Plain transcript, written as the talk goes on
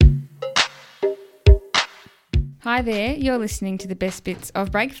Hi there, you're listening to the best bits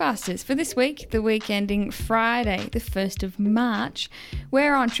of Breakfasters for this week, the week ending Friday, the 1st of March.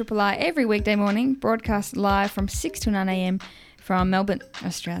 We're on Triple I every weekday morning, broadcast live from 6 to 9am from Melbourne,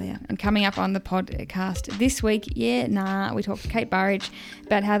 Australia. And coming up on the podcast this week, we talked to Kate Burridge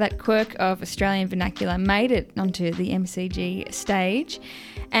about how that quirk of Australian vernacular made it onto the MCG stage.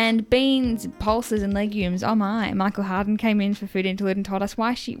 And beans, pulses and legumes, oh my. Michael Harden came in for Food Interlude and told us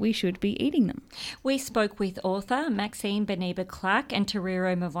why we should be eating them. We spoke with author Maxine Beneba-Clark and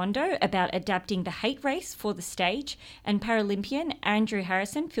Tariro Mavondo about adapting the hate race for the stage, and Paralympian Andrew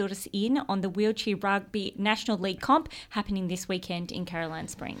Harrison filled us in on the wheelchair rugby National League comp happening this weekend in Caroline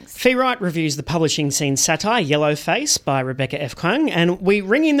Springs. Fee Wright reviews the publishing scene satire Yellowface by Rebecca F. Kwang, and we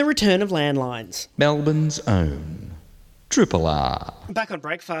ring in the return of Landlines. Melbourne's own Triple R. Back on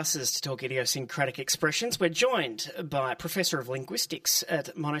Breakfasters to talk idiosyncratic expressions, we're joined by Professor of Linguistics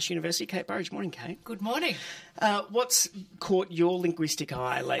at Monash University, Kate Burridge. Morning, Kate. Good morning. What's caught your linguistic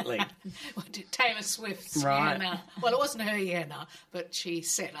eye lately? Taylor Swift's Right. yeah, nah. Well, it wasn't her yeah, nah, but she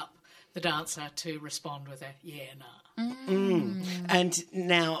set up the dancer to respond with a yeah, nah. And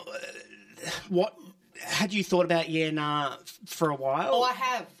now, what had you thought about yeah, nah for a while? Oh, I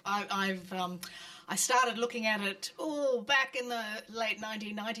have. I started looking at it back in the late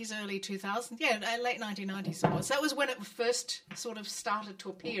 1990s, early 2000s. Yeah, late 1990s it was. That was when it first sort of started to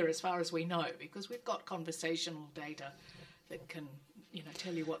appear, as far as we know, because we've got conversational data that can,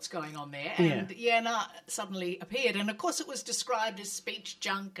 tell you what's going on there. And yeah, nah suddenly appeared, and of course it was described as speech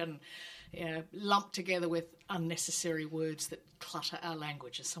junk and lumped together with unnecessary words that clutter our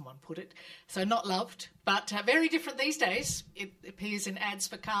language, as someone put it. So not loved, but very different these days. It appears in ads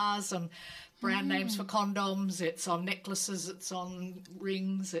for cars and brand names for condoms. It's on necklaces. It's on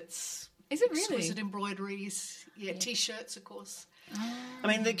rings. It's Is it really? exquisite embroideries. Yeah, T-shirts, of course. I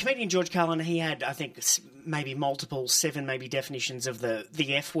mean, the comedian George Carlin, he had, I think, maybe seven definitions of the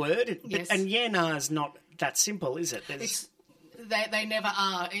F word. Yes. And yeah, nah is not that simple, is it? They never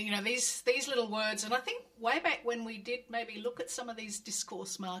are. These little words, and I think way back when we did maybe look at some of these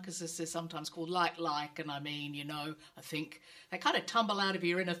discourse markers, as they're sometimes called, like, and I mean, I think they kind of tumble out of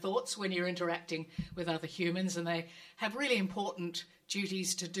your inner thoughts when you're interacting with other humans, and they have really important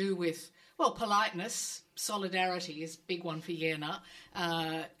duties to do with, politeness, solidarity is a big one for yeah, nah,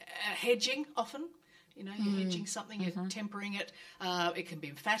 hedging often. You're hedging something, you're tempering it. It can be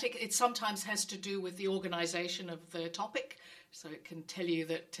emphatic. It sometimes has to do with the organisation of the topic. So it can tell you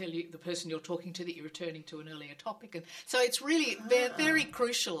the person you're talking to that you're returning to an earlier topic. And so it's really, they're very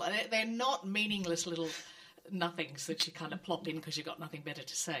crucial. They're not meaningless little nothings that you kind of plop in because you've got nothing better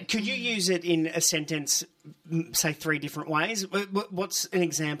to say. Could you use it in a sentence, say, three different ways? What's an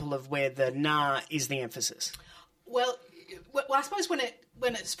example of where the nah is the emphasis? Well, I suppose when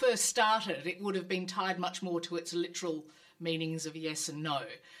it first started, it would have been tied much more to its literal meanings of yes and no.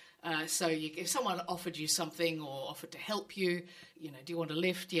 So if someone offered you something or offered to help you, do you want a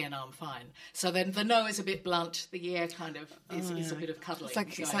lift? Yeah, no, I'm fine. So then the no is a bit blunt. The yeah kind of is a bit of cuddling. It's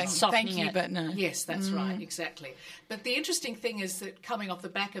like going saying on. thank you, but no. Yes, that's right, exactly. But the interesting thing is that coming off the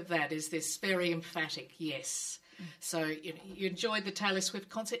back of that is this very emphatic yes. So you enjoyed the Taylor Swift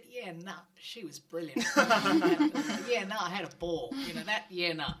concert? Yeah, nah, she was brilliant. Yeah, nah, I had a ball. That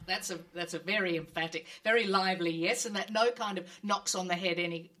yeah, nah, that's a very emphatic, very lively yes, and that no kind of knocks on the head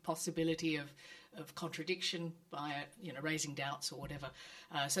any possibility of contradiction by raising doubts or whatever.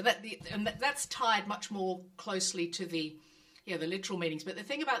 So that's tied much more closely to the literal meanings. But the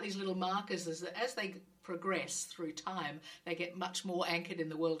thing about these little markers is that as they progress through time, they get much more anchored in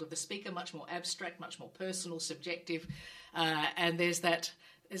the world of the speaker, much more abstract, much more personal, subjective. And there's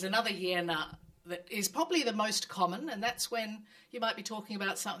another yeah, nah that is probably the most common, and that's when you might be talking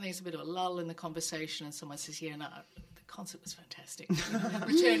about something, there's a bit of a lull in the conversation, and someone says, yeah, nah, the concert was fantastic.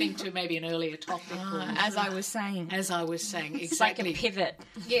 Returning to maybe an earlier topic. As I was saying, exactly. It's like a pivot.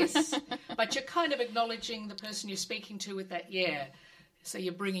 Yes, but you're kind of acknowledging the person you're speaking to with that yeah, so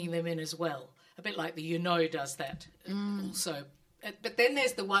you're bringing them in as well. A bit like the does that also. But then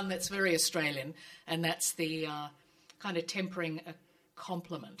there's the one that's very Australian, and that's the kind of tempering a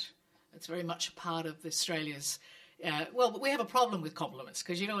compliment. It's very much a part of Australia's... we have a problem with compliments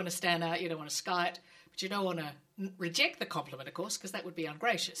because you don't want to stand out, you don't want to skite, but you don't want to reject the compliment, of course, because that would be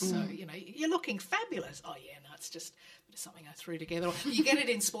ungracious. So, you're looking fabulous. Oh, yeah, no, it's just something I threw together. Or you get it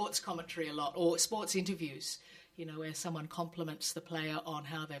in sports commentary a lot, or sports interviews, where someone compliments the player on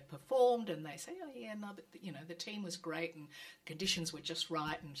how they've performed and they say, oh, yeah, no, but, the team was great and conditions were just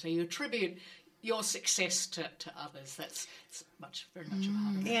right. And so you attribute your success to others. That's very much a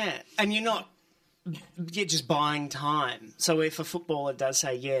part of it. Yeah, and you're just buying time. So if a footballer does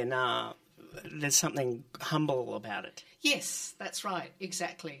say, yeah, nah, there's something humble about it. Yes, that's right,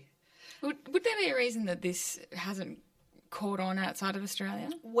 exactly. Would there be a reason that this hasn't caught on outside of Australia?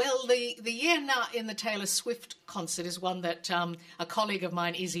 Well, the Yeah Nah in the Taylor Swift concert is one that a colleague of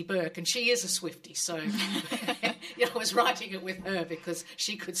mine, Izzy Burke, and she is a Swiftie, so I was writing it with her because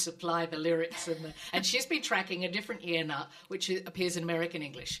she could supply the lyrics, and she's been tracking a different Yeah Nah, which appears in American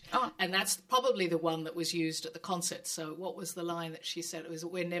English, and that's probably the one that was used at the concert. So what was the line that she said? It was,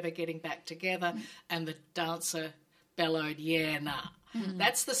 "We're never getting back together," and the dancer bellowed, "Yeah Nah." Mm-hmm.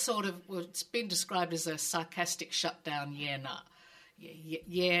 That's the sort of, well, it's been described as a sarcastic shutdown, yeah, nah.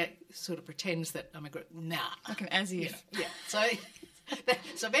 Yeah, sort of pretends that I'm a group, nah. Like an as if. Yeah.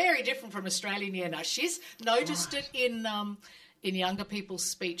 So very different from Australian yeah, nah. She's noticed it in younger people's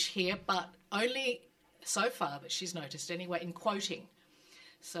speech here, but only so far that she's noticed anyway, in quoting.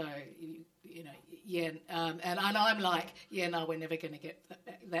 So, yeah, and I'm like, yeah, no, we're never going to get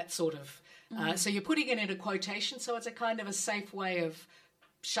that sort of... So you're putting it in a quotation, so it's a kind of a safe way of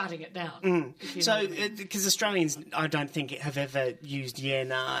shutting it down. So, because Australians, I don't think, have ever used yeah,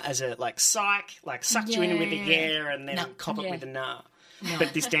 nah as a, psych, sucked you in with a yeah and then cop it with a nah. No.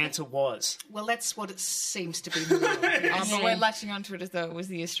 But this dancer was. Well, that's what it seems to be more. But we're latching onto it as though it was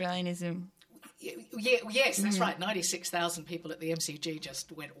the Australianism. Yes, that's right. 96,000 people at the MCG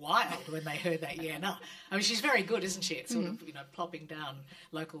just went wild when they heard that, yeah, no. I mean, she's very good, isn't she? It's sort of, plopping down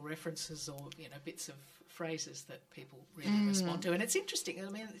local references or, bits of phrases that people really respond to. And it's interesting.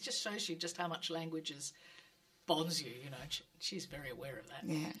 I mean, it just shows you just how much language bonds you, She's very aware of that.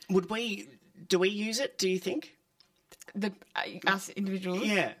 Yeah. Do we use it, do you think? Us individuals?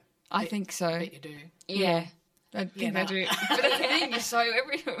 Yeah. I think so. I bet you do. Yeah. I think they do. But that's the thing,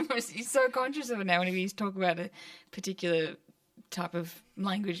 you're so conscious of it now. Whenever you talk about a particular type of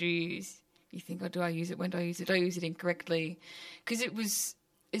language you use, you think, do I use it? When do I use it? Do I use it incorrectly? Because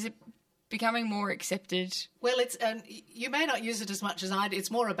is it becoming more accepted? Well, you may not use it as much as I do.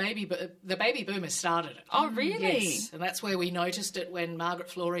 It's more the baby boomers started it. Oh, really? Yes, and that's where we noticed it when Margaret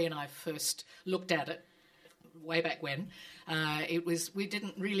Flory and I first looked at it, way back when. We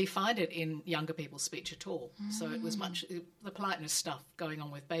didn't really find it in younger people's speech at all. So it was much the politeness stuff going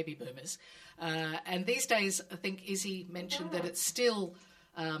on with baby boomers. And these days, I think Izzy mentioned that it's still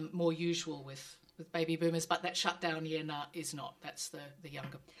more usual with baby boomers, but that shutdown yeah, nah, is not. That's the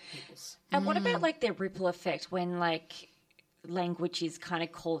younger people's. And what about the ripple effect when language is kind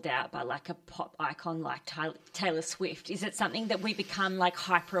of called out by a pop icon like Taylor Swift? Is it something that we become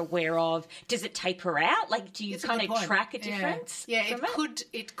hyper aware of? Does it taper out? Do you kind of track a difference? Yeah,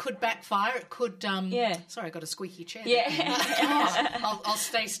 it could backfire. It could. Sorry, I got a squeaky chair. Yeah, I'll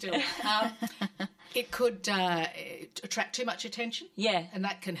stay still. It could attract too much attention. Yeah, and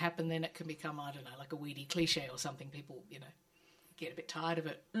that can happen. Then it can become, I don't know, like a weedy cliche or something. People, get a bit tired of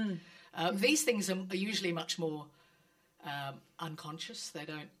it. These things are usually much more unconscious. They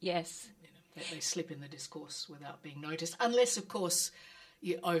don't. Yes. They slip in the discourse without being noticed, unless, of course,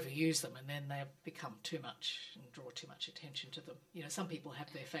 you overuse them and then they become too much and draw too much attention to them. Some people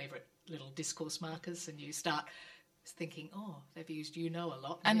have their favourite little discourse markers, and you start thinking, they've used a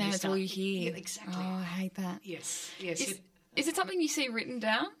lot, and then it's all you hear. Yeah, exactly. Oh, I hate that. Yes. Is it something you see written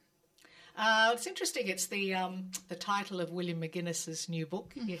down? It's interesting. It's the title of William McGuinness's new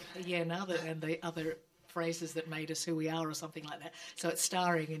book. Yeah, now and the other phrases that made us who we are, or something like that. So it's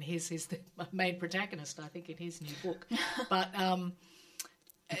starring in he's the main protagonist, I think, in his new book. But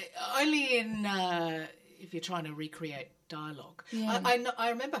only in if you're trying to recreate dialogue. Yeah. I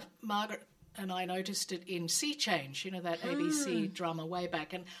remember Margaret and I noticed it in Sea Change, that ABC drama way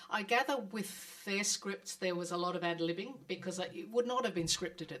back. And I gather with their scripts there was a lot of ad-libbing, because it would not have been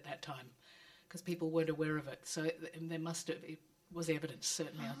scripted at that time because people weren't aware of it. So there it was evidence,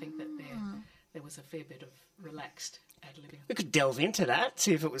 certainly, I think, that there was a fair bit of relaxed ad-libbing. We could delve into that,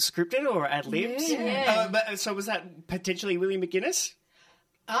 see if it was scripted or ad-libs. Yeah. So was that potentially William McGuinness?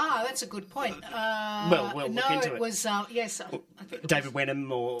 That's a good point. We'll look into it. No, it was, yes. I think David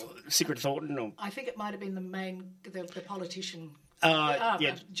Wenham or Sigrid Thornton? Or I think it might have been the politician. John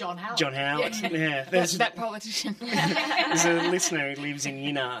Howard. John Howard, yeah. That politician. There's a listener who lives in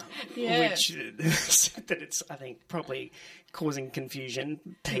Yinna, which said that it's, I think, probably causing confusion.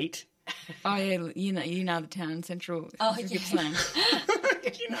 Pete. Oh, yeah, the town central. Oh, yeah. Gippsland.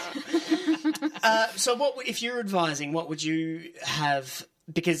 So what, if you're advising, what would you have?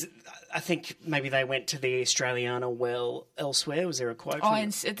 Because I think maybe they went to the Australiana well elsewhere. Was there a quote?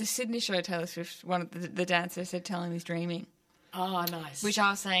 And at the Sydney show, Taylor Swift, one of the dancers said, "Tell him he's dreaming." Oh, nice. Which I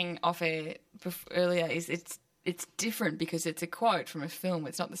was saying off air earlier is it's different because it's a quote from a film.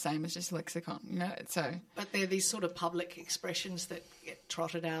 It's not the same as just lexicon, So, but they're these sort of public expressions that get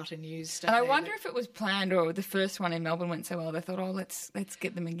trotted out and used. And I wonder if it was planned or the first one in Melbourne went so well. They thought, let's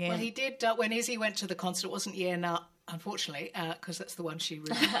get them again. Well, he did when Izzy went to the concert. It wasn't Yeah Nah, unfortunately, because that's the one she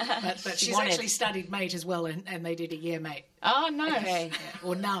really. But she's actually studied Mate as well, and they did a Yeah Mate. Oh, nice. Okay. Yeah.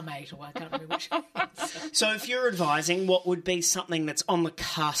 Or Nah Mate, or I can't remember which one. So if you're advising, what would be something that's on the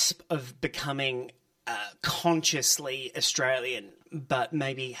cusp of becoming consciously Australian, but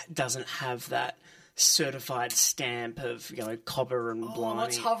maybe doesn't have that certified stamp of cobber and blimey?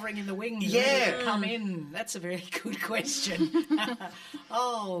 What's hovering in the wings? Yeah, come in. That's a very good question.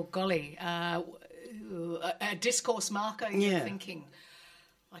 Oh golly, a discourse marker. You're thinking.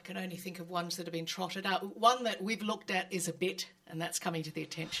 I can only think of ones that have been trotted out. One that we've looked at is a bit, and that's coming to the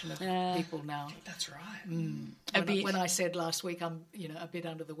attention of people now. That's right. When I said last week I'm, a bit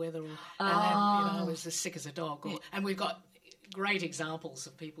under the weather, and then, I was as sick as a dog. And we've got great examples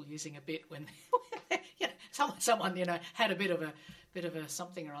of people using a bit when, someone had a bit of a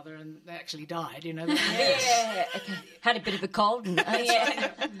something or other, and they actually died. Had a bit of a cold.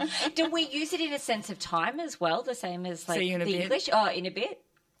 Do we use it in a sense of time as well, the same as like the English? Oh, in a bit.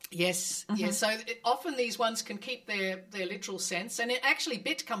 Yes, yes. So often these ones can keep their literal sense, and actually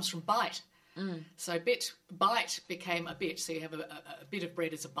bit comes from bite. So bite became a bit. So you have a bit of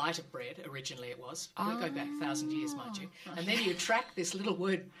bread is a bite of bread. Originally it was. We're going back 1,000 years, mind you. And then you track this little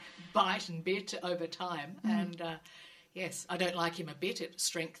word bite and bit over time. And yes, I don't like him a bit. It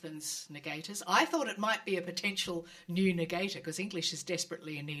strengthens negators. I thought it might be a potential new negator because English is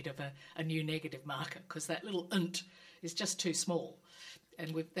desperately in need of a new negative marker because that little "nt" is just too small.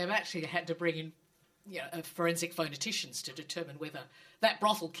 And they've actually had to bring in forensic phoneticians to determine whether that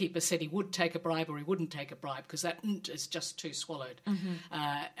brothel keeper said he would take a bribe or he wouldn't take a bribe because that "nt" is just too swallowed.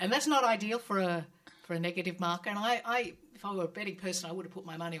 And that's not ideal for a negative marker. And I, if I were a betting person, I would have put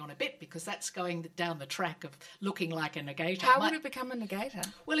my money on a bit because that's going down the track of looking like a negator. How would it become a negator?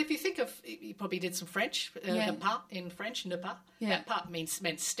 Well, if you think of, you probably did some French, ne pas in French, ne pas. Yeah. That pas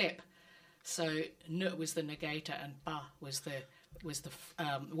meant step. So ne was the negator and pas was the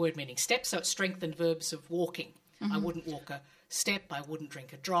word meaning step, so it strengthened verbs of walking. I wouldn't walk a step, I wouldn't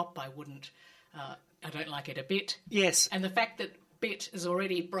drink a drop, I don't like it a bit. Yes. And the fact that bit is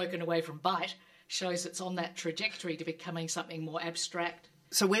already broken away from bite shows it's on that trajectory to becoming something more abstract.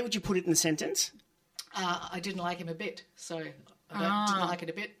 So where would you put it in the sentence? I didn't like him a bit, so I didn't like it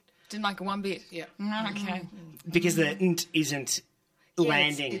a bit. Didn't like it one bit? Yeah. Okay. Because the "nt" isn't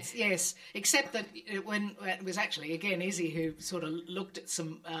landing. Yes, except that when it was actually, again, Izzy who sort of looked at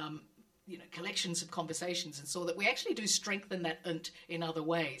some collections of conversations and saw that we actually do strengthen that "nt" in other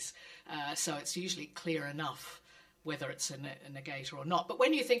ways. So it's usually clear enough whether it's a negator or not. But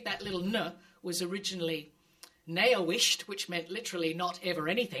when you think that little "n" was originally "neowished," which meant literally not ever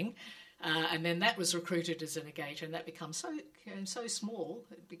anything, and then that was recruited as a negator, and that becomes so small,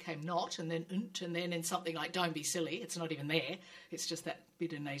 it became "not," and then "nt," and then in something like "don't be silly," it's not even there. It's just that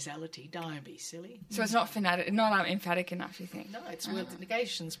bit of nasality. Don't be silly. So it's not emphatic enough, you think? No, the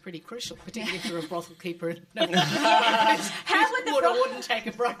negation's pretty crucial, particularly if you're a brothel keeper. How would the wouldn't take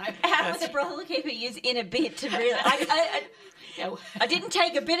a bribe? How would the brothel keeper use "in a bit" to really? I didn't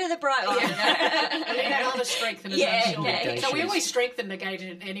take a bit of the bribe. Another strengthen. So we always strengthen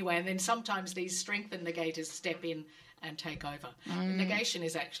negator anyway, and then sometimes these strengthen negators step in and take over. Negation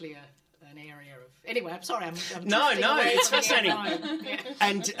is actually an area of... Anyway, I'm sorry. I'm no, it's fascinating.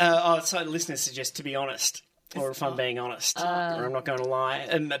 And so listeners suggest to be honest, or if I'm being honest, or I'm not going to lie,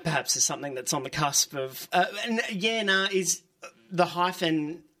 and perhaps there's something that's on the cusp of... is the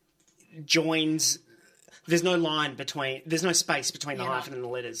hyphen joins... There's no line between... There's no space between the hyphen and the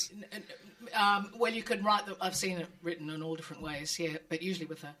letters. Well, you could write them. I've seen it written in all different ways, but usually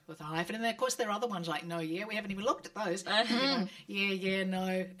with a hyphen. And then, of course, there are other ones like no, yeah. We haven't even looked at those. Yeah,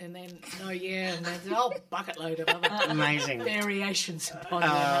 no, and then no, yeah, and there's a whole bucket load of other amazing variations.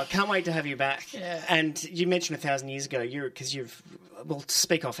 Can't wait to have you back. Yeah. And you mentioned 1,000 years ago, we'll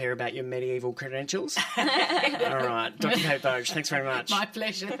speak off air about your medieval credentials. All right, Dr. Kate Boge, thanks very much. My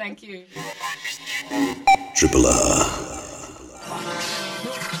pleasure, thank you. Triple R.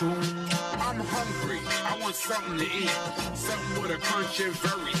 I'm hungry. I want something to eat. Something with a crunch and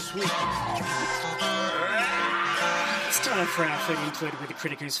very sweet. It's time for our food included with the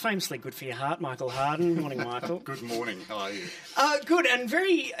critic who's famously good for your heart, Michael Harden. Morning, Michael. Good morning. How are you? Good, and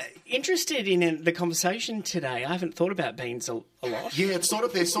very interested in the conversation today. I haven't thought about beans a lot. Yeah,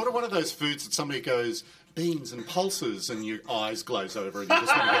 they're sort of one of those foods that somebody goes, beans and pulses, and your eyes glaze over and you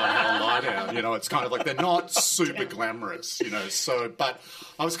just want to go and have a lie down. You know, it's kind of like they're not super glamorous, you know. So, but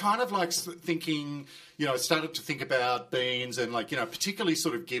I was kind of like thinking, you know, I started to think about beans and like, you know, particularly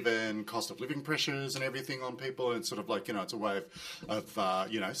sort of given cost of living pressures and everything on people, and sort of like, you know, it's a way of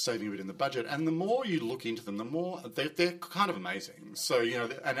you know, saving a bit in the budget. And the more you look into them, the more they're kind of amazing. So, you know,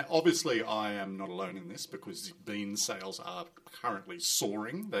 and obviously I am not alone in this because bean sales are currently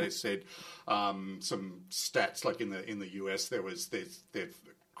soaring. They said some stats like in the US they've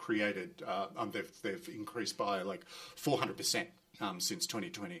created they've increased by like 400%. Since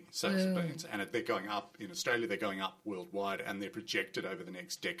 2020, sales of beans, and they're going up in Australia. They're going up worldwide, and they're projected over the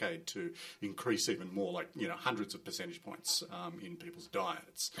next decade to increase even more, like, you know, hundreds of percentage points in people's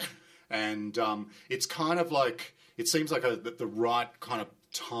diets. And it's kind of like, it seems like the right kind of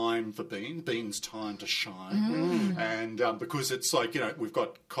time for beans time to shine. And because it's like, you know, we've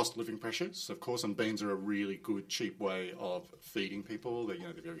got cost of living pressures, of course, and beans are a really good, cheap way of feeding people. They're, you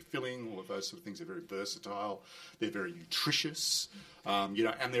know, they're very filling, all of those sort of things. They're very versatile. They're very nutritious. You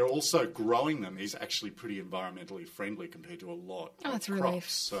know, and they're also growing them is actually pretty environmentally friendly compared to a lot of that's crops. relief.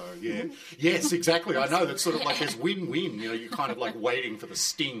 So yeah, yes, exactly. I know that's sort of like there's win-win. You know, you're kind of like waiting for the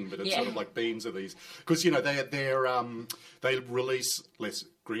sting, but it's sort of like beans are these because, you know, they release less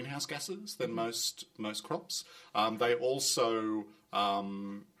greenhouse gases than most crops. They also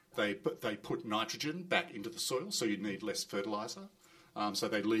they put nitrogen back into the soil, so you need less fertilizer. So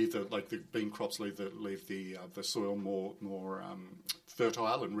they leave the bean crops leave the soil more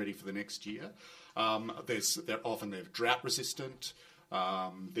fertile and ready for the next year. They're drought resistant.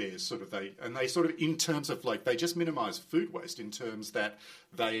 They're sort of in terms of like they just minimise food waste in terms that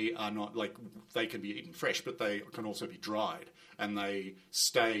they are not like they can be eaten fresh, but they can also be dried and they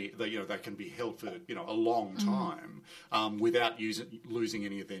can be held for, you know, a long time without losing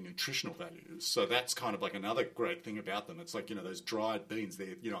any of their nutritional values. So that's kind of like another great thing about them. It's like, you know, those dried beans,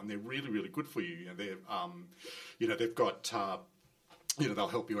 they're, you know, and they're really, really good for you. You know, they're you know, they've got you know, they'll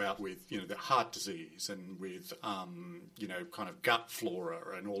help you out with, you know, the heart disease and with, you know, kind of gut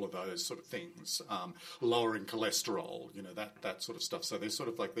flora and all of those sort of things, lowering cholesterol, you know, that sort of stuff. So there's sort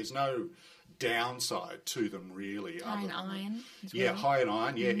of like, there's no downside to them really. High in iron as well. Yeah, high in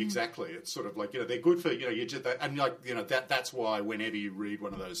iron. Yeah, exactly. It's sort of like, you know, they're good for, you know, you just, and like, you know, that's why whenever you read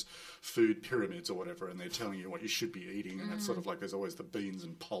one of those food pyramids or whatever, and they're telling you what you should be eating, and it's sort of like there's always the beans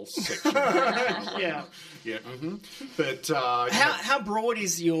and pulse section. Yeah. Yeah. But how broad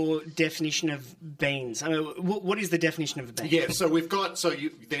is your definition of beans? I mean, what is the definition of a bean? Yeah, so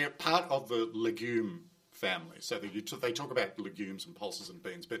they're part of the legume family. So they talk about legumes and pulses and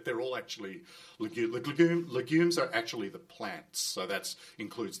beans, but they're all actually legumes are actually the plants. So that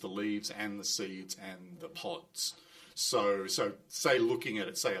includes the leaves and the seeds and the pods. So say looking at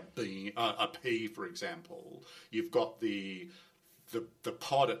it, say a pea, for example, you've got the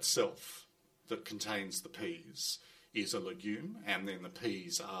pod itself that contains the peas is a legume, and then the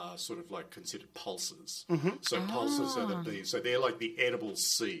peas are sort of like considered pulses. So pulses are the beans. So they're like the edible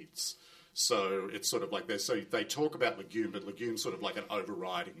seeds. So it's sort of like they talk about legume, but legume's sort of like an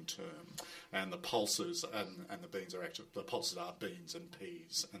overriding term. And the pulses and the beans are actually, the pulses are beans and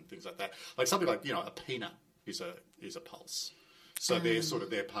peas and things like that. Like something like, you know, a peanut is a pulse. So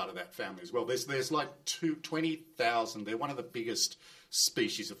they're part of that family as well. There's like 20,000. They're one of the biggest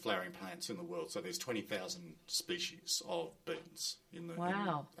species of flowering plants in the world. So there's 20,000 species of beans in the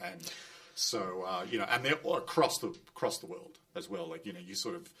Wow. And so you know, and they're all across the world as well. Like, you know, you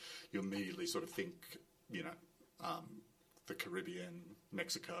immediately sort of think, you know, the Caribbean,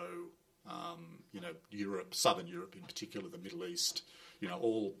 Mexico, you know, Europe, Southern Europe in particular, the Middle East, you know,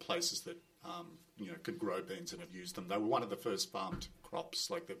 all places that you know, could grow beans and have used them. They were one of the first farmed crops.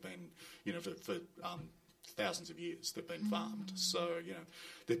 Like they've been, you know, for thousands of years they've been farmed. So, you know,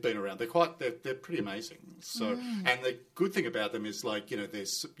 they've been around. They're pretty amazing. So, and the good thing about them is, like, you know,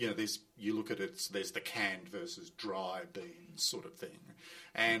 there's you look at it, there's the canned versus dry beans sort of thing.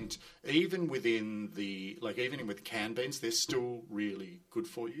 And even with canned beans, they're still really good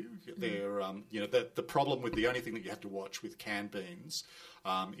for you. They're, you know, the problem with the only thing that you have to watch with canned beans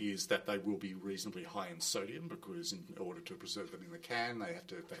is that they will be reasonably high in sodium, because in order to preserve them in the can, they have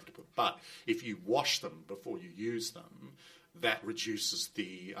to put. But if you wash them before you use them, that reduces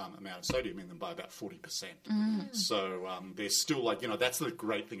the amount of sodium in them by about 40%. So they're still like, that's the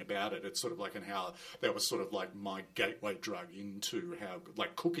great thing about it. It's sort of like, and how that was sort of like my gateway drug into how,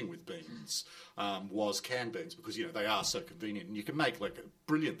 like, cooking with beans was canned beans, because, they are so convenient. And you can make, like,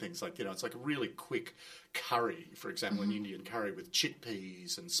 brilliant things, like, it's like a really quick curry, for example, an Indian curry with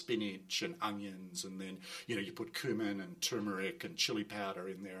chickpeas and spinach and onions, and then, you put cumin and turmeric and chili powder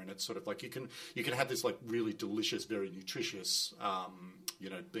in there, and it's sort of like you can have this, like, really delicious, very nutritious,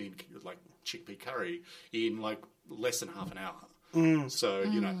 bean, like, chickpea curry in, like, less than half an hour. So,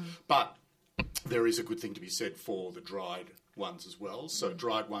 but there is a good thing to be said for the dried ones as well. So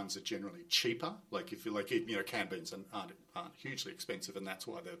dried ones are generally cheaper. Like, if you like, canned beans aren't hugely expensive, and that's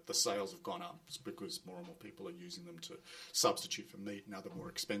why the sales have gone up. It's because more and more people are using them to substitute for meat and other more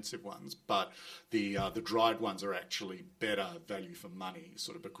expensive ones. But the dried ones are actually better value for money,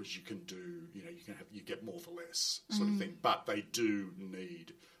 sort of, because you can do, you get more for less, sort of thing. But they do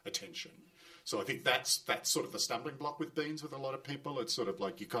need attention. So I think that's sort of the stumbling block with beans with a lot of people. It's sort of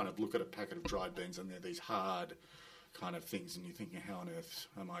like you kind of look at a packet of dried beans and they're these hard kind of things, and you're thinking, how on earth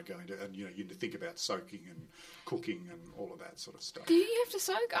am I going to? And you think about soaking and cooking and all of that sort of stuff. Do you have to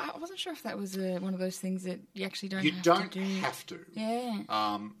soak? I wasn't sure if that was one of those things that you actually don't. You have don't to do. have to.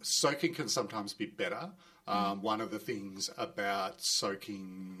 Yeah. Soaking can sometimes be better. One of the things about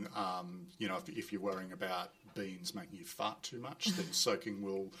soaking, if you're worrying about beans making you fart too much, then soaking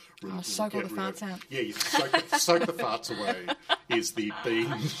will soak all the farts out. Yeah, you soak the farts away is the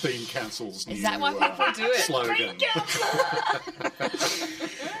Bean Council's new that why people do it? slogan.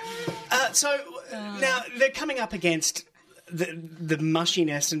 Now they're coming up against the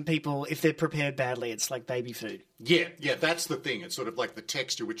mushiness, and people, if they're prepared badly, it's like baby food. Yeah, that's the thing. It's sort of like the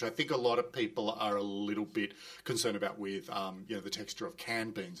texture, which I think a lot of people are a little bit concerned about with, the texture of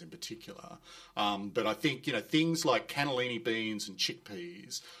canned beans in particular. But I think, things like cannellini beans and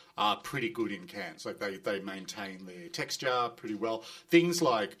chickpeas are pretty good in cans. Like they maintain their texture pretty well. Things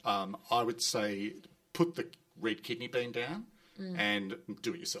like, I would say, put the red kidney bean down and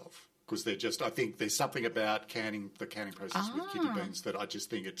do it yourself. Because they're just, I think there's something about the canning process with kidney beans that I just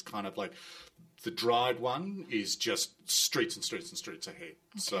think it's kind of like the dried one is just streets and streets and streets ahead.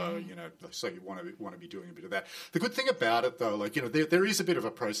 Okay. So, so you want to be doing a bit of that. The good thing about it, though, like, there is a bit of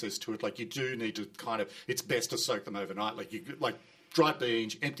a process to it. Like, you do need to kind of, it's best to soak them overnight. Like dried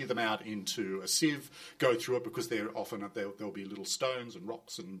beans, empty them out into a sieve, go through it, because there'll be little stones and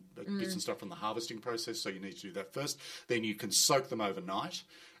rocks and bits and stuff from the harvesting process, so you need to do that first. Then you can soak them overnight,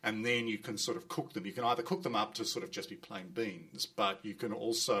 and then you can sort of cook them. You can either cook them up to sort of just be plain beans, but you can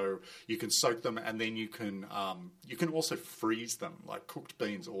soak them, and then you can also freeze them. Like, cooked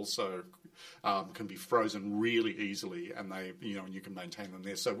beans also can be frozen really easily, and they, and you can maintain them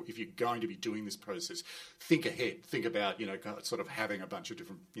there. So if you're going to be doing this process, think ahead. Think about, sort of having a bunch of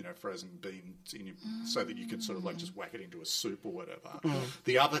different, frozen beans in you, so that you can sort of like just whack it into a soup or whatever.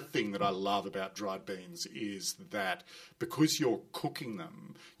 The other thing that I love about dried beans is that because you're cooking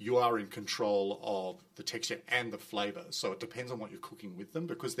them, you are in control of the texture and the flavour. So it depends on what you're cooking with them,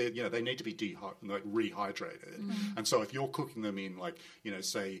 because they need to be rehydrated. And so if you're cooking them in, like,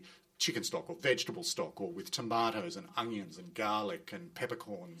 say, chicken stock or vegetable stock, or with tomatoes and onions and garlic and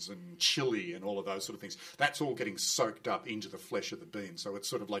peppercorns and chili and all of those sort of things, that's all getting soaked up into the flesh of the bean. So it's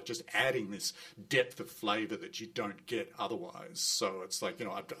sort of like just adding this depth of flavour that you don't get otherwise. So it's like,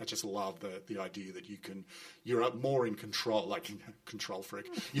 I just love the idea that you're more in control, like control freak.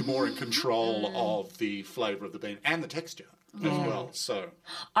 You're more in control of the flavour of the bean and the texture as well. So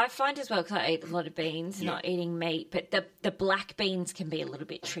I find as well, because I eat a lot of beans, not eating meat, but the black beans can be a little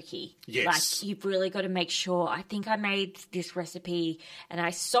bit tricky. Yes. Like, you've really got to make sure. I think I made this recipe and I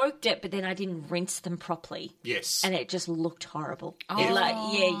soaked it, but then I didn't rinse them properly. Yes. And it just looked horrible. Oh.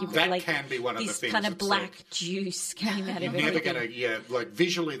 That can be one of the things. This kind of black juice came out of it. You're never going to, like,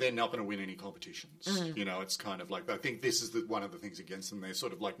 visually they're not going to win any competitions. It's kind of like, I think this is one of the things against them. They're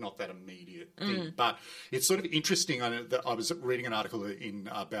sort of like not that immediate thing. But it's sort of interesting. I was reading an article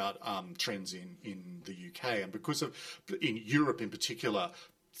about trends in the UK, and because of, in Europe in particular,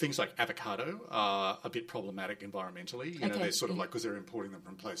 things like avocado are a bit problematic environmentally. They're sort of like, because they're importing them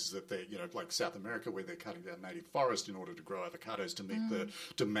from places that they're, like South America, where they're cutting down native forest in order to grow avocados to meet the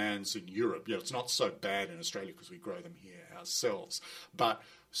demands in Europe. It's not so bad in Australia because we grow them here ourselves. But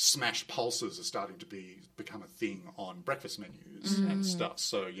smashed pulses are starting to become a thing on breakfast menus and stuff.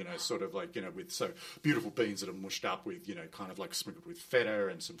 So, sort of like, with beautiful beans that are mushed up with, kind of like sprinkled with feta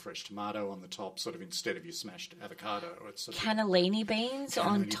and some fresh tomato on the top, sort of instead of your smashed avocado. It's sort of cannellini beans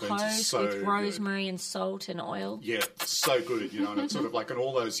on toast with rosemary and salt and oil. Yeah, so good, and it's sort of like, and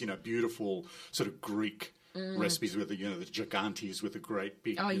all those, beautiful sort of Greek recipes with the gigantes with the great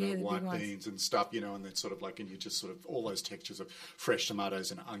big the white big ones. beans and stuff, and then sort of like, and you just sort of all those textures of fresh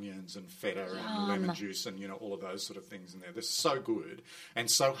tomatoes and onions and feta and lemon juice and all of those sort of things in there. They're so good and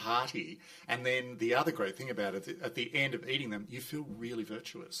so hearty. And then the other great thing about it, at the end of eating them, you feel really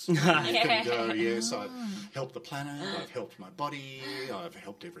virtuous. You can go, yes, I've helped the planet, I've helped my body, I've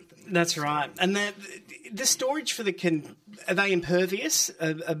helped everything. That's right. And the storage for are they impervious,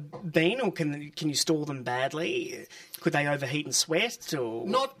 a bean, or can you store them badly? Could they overheat and sweat? Or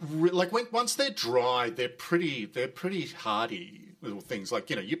Not once they're dry, they're pretty hardy little things. Like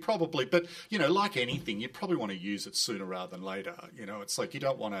you probably, but like anything, you probably want to use it sooner rather than later. It's like you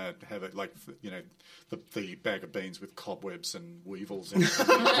don't want to have it like the bag of beans with cobwebs and weevils in it.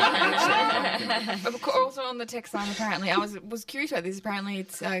 Of course, also on the text line, apparently, I was curious about this. Apparently,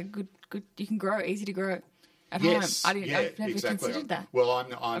 it's good. You can grow, easy to grow at home. I've never considered that. Well, I'm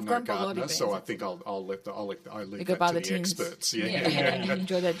no grown a lot of gardener, so beans. I think I'll leave You go that buy to the the tins. experts.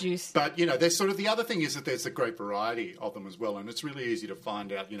 Enjoy that juice. But there's sort of the other thing is that there's a great variety of them as well, and it's really easy to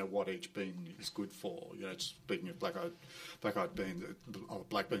find out what each bean is good for. Speaking of black-eyed beans,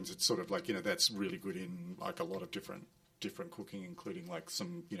 black beans, it's sort of like that's really good in like a lot of different cooking, including like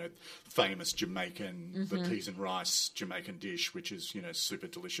some famous Jamaican, the peas and rice Jamaican dish, which is super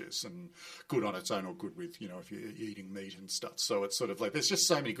delicious and good on its own, or good with if you're eating meat and stuff. So it's sort of like there's just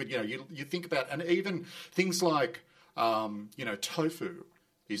so many good you think about, and even things like tofu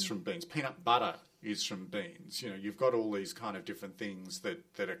is from beans, peanut butter is from beans. You've got all these kind of different things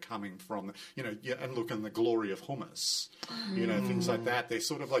that are coming from and look, in the glory of hummus, things like that. They're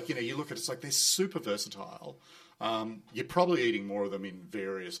sort of like you look at it's like they're super versatile. You're probably eating more of them in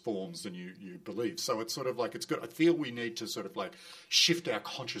various forms than you believe. So it's sort of like it's good. I feel we need to sort of like shift our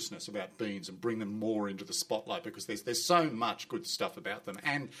consciousness about beans and bring them more into the spotlight, because there's so much good stuff about them,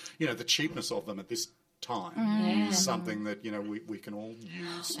 and the cheapness of them at this time is something that we can all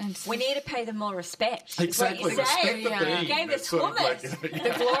use. We need to pay them more respect. Exactly, respect the bean. Gave us That's sort of hummus.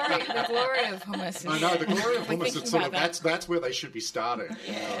 The glory of hummus. I know, the glory of hummus. It's sort of about that's where they should be starting.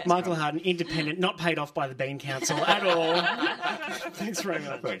 Michael Harden, independent, not paid off by the Bean Council at all. Thanks very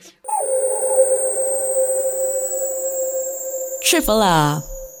much. Thanks. Triple R.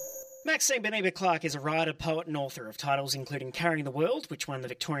 Maxine Beneba-Clark is a writer, poet and author of titles including Carrying the World, which won the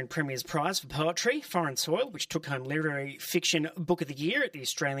Victorian Premier's Prize for Poetry, Foreign Soil, which took home Literary Fiction Book of the Year at the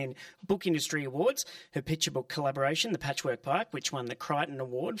Australian Book Industry Awards, her picture book collaboration, The Patchwork Pipe, which won the Crichton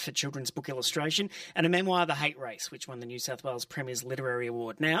Award for Children's Book Illustration, and a memoir, The Hate Race, which won the New South Wales Premier's Literary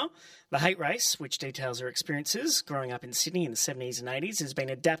Award. Now, The Hate Race, which details her experiences growing up in Sydney in the 70s and 80s, has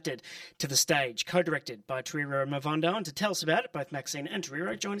been adapted to the stage, co-directed by Tariro Mavondo, and to tell us about it, both Maxine and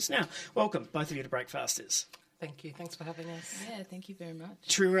Tariro join us now. Welcome, both of you, to Breakfasters. Thank you. Thanks for having us. Yeah, thank you very much.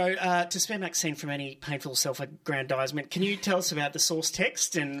 Tariro, to spare Maxine from any painful self-aggrandisement, can you tell us about the source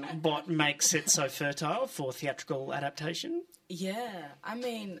text and what makes it so fertile for theatrical adaptation? Yeah, I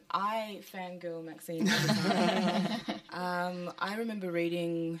mean, I fangirl Maxine all the time. I remember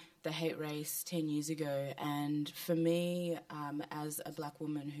reading The Hate Race 10 years ago, and for me, as a black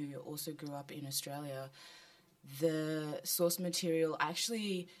woman who also grew up in Australia, the source material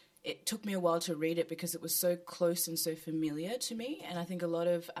it took me a while to read it because it was so close and so familiar to me. And I think a lot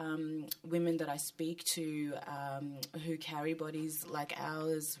of women that I speak to who carry bodies like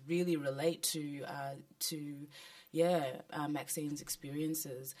ours really relate to Maxine's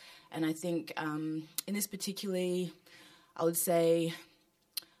experiences. And I think in this particularly, I would say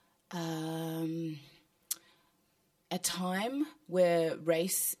a time where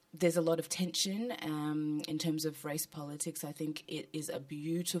there's a lot of tension in terms of race politics. I think it is a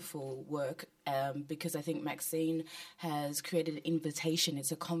beautiful work because I think Maxine has created an invitation.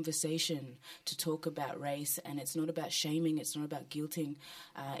 It's a conversation to talk about race, and it's not about shaming, it's not about guilting.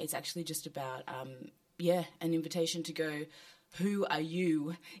 It's actually just about, an invitation to go, who are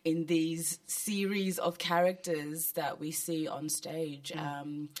you in these series of characters that we see on stage?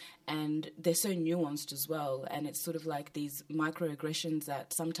 And they're so nuanced as well. And it's sort of like these microaggressions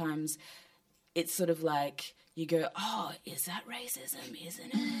that sometimes it's sort of like you go, oh, is that racism,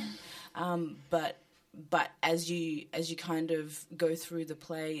 isn't it? But as you kind of go through the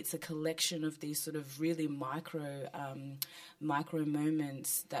play, it's a collection of these sort of really micro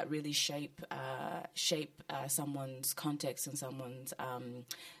moments that really shape someone's context and someone's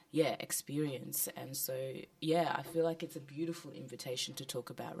experience. And so I feel like it's a beautiful invitation to talk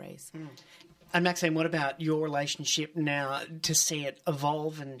about race. And Maxine, what about your relationship now to see it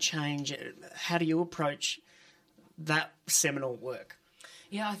evolve and change? How do you approach that seminal work?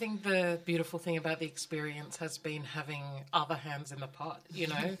 Yeah, I think the beautiful thing about the experience has been having other hands in the pot, you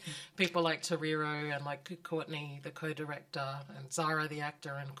know. People like Tariro and like Courtney, the co-director, and Zara, the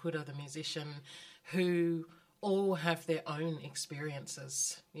actor, and Kuda, the musician, who all have their own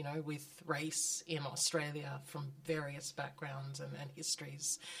experiences, you know, with race in Australia from various backgrounds and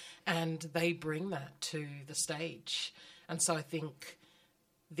histories. And they bring that to the stage. And so I think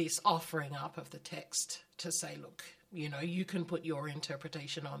this offering up of the text to say, look, you know, you can put your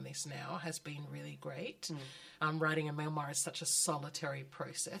interpretation on this now has been really great. Writing a memoir is such a solitary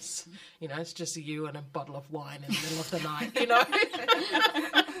process. You know, it's just you and a bottle of wine in the middle of the night, you know.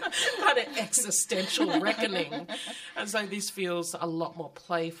 Kind of existential reckoning. And so this feels a lot more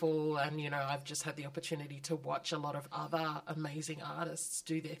playful, and, you know, I've just had the opportunity to watch a lot of other amazing artists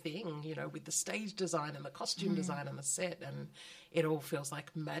do their thing, you know, with the stage design and the costume design and the set, and it all feels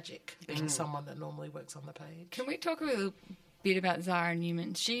like magic being someone that normally works on the page. Can we talk a little bit about Zara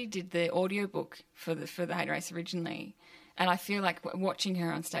Newman? She did the audiobook for the Hate Race originally, and I feel like watching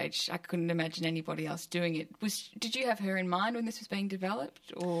her on stage, I couldn't imagine anybody else doing it. Did you have her in mind when this was being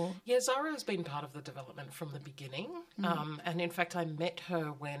developed, or? Yeah, Zara has been part of the development from the beginning, and in fact I met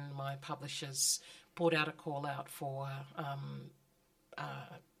her when my publishers put out a call out for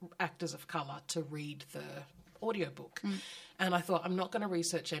actors of colour to read the audiobook. And I thought, I'm not going to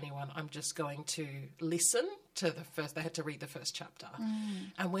research anyone, I'm just going to listen to the first, they had to read the first chapter.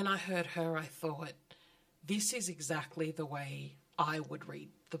 And when I heard her, I thought, this is exactly the way I would read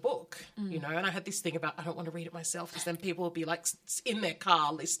the book, you know. And I had this thing about, I don't want to read it myself, because then people will be like in their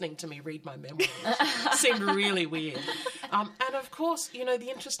car listening to me read my memoir, which seemed really weird. And of course, you know,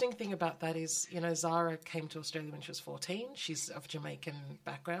 the interesting thing about that is, you know, Zara came to Australia when she was 14. She's of Jamaican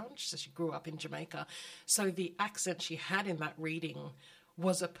background, so she grew up in Jamaica. So the accent she had in that reading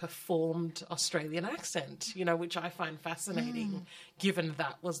was a performed Australian accent, you know, which I find fascinating, given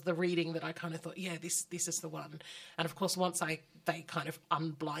that was the reading that I kind of thought, yeah, this is the one. And of course, once they kind of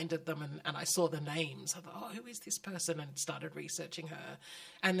unblinded them and I saw the names, I thought, oh, who is this person? And started researching her.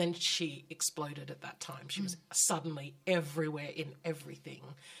 And then she exploded at that time. She was suddenly everywhere in everything.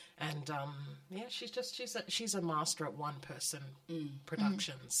 And yeah, she's a master at one-person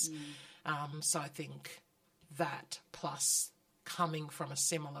productions. So I think that plus coming from a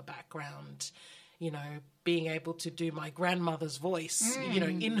similar background, you know, being able to do my grandmother's voice, you know,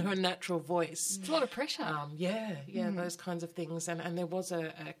 in her natural voice. It's a lot of pressure. Those kinds of things. And there was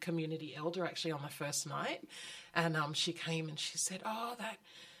a community elder actually on the first night, and she came and she said, oh, that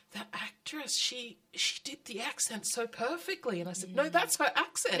actress, she did the accent so perfectly. And I said, no, that's her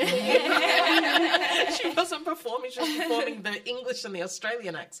accent. She wasn't performing, she was performing the English and the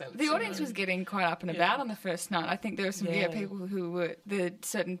Australian accent. The audience was getting quite up and about on the first night. I think there were some people who were, the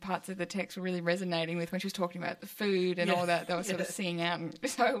certain parts of the text were really resonating with when she was talking about the food and all that. They were sort of singing out. And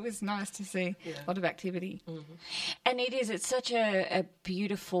so it was nice to see a lot of activity. And it's such a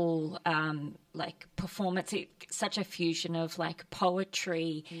beautiful like performance. It's such a fusion of like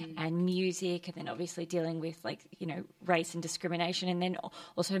poetry and music, and then obviously dealing with like, you know, race and discrimination, and then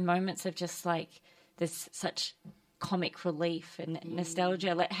also moments of just like there's such comic relief and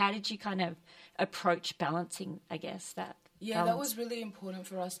nostalgia. Like, how did you kind of approach balancing, I guess, that? Yeah, balance? that was really important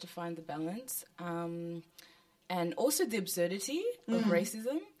for us to find the balance, and also the absurdity of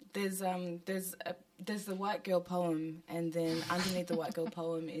racism. There's the white girl poem, and then underneath the white girl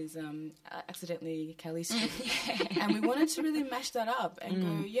poem is accidentally Kelly Street. And we wanted to really mash that up and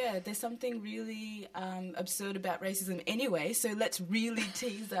go, yeah, there's something really absurd about racism anyway, so let's really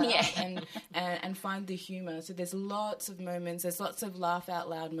tease that up and find the humour. So there's lots of moments, there's lots of laugh out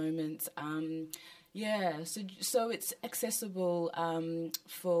loud moments. So it's accessible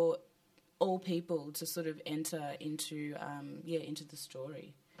for all people to sort of enter into the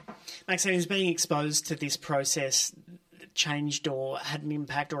story. Maxine, has being exposed to this process changed or had an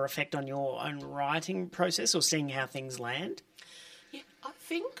impact or effect on your own writing process or seeing how things land? Yeah, I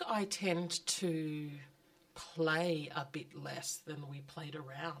think I tend to play a bit less than we played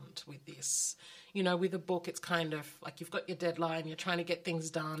around with this. You know, with a book, it's kind of like you've got your deadline, you're trying to get things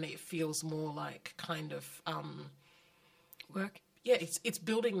done. It feels more like kind of Work. Yeah, it's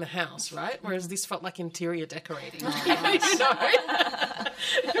building the house, right? Whereas this felt like interior decorating.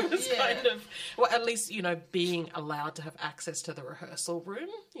 It was kind of, well, at least, you know, being allowed to have access to the rehearsal room,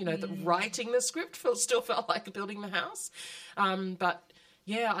 you know, writing the script still felt like building the house. But,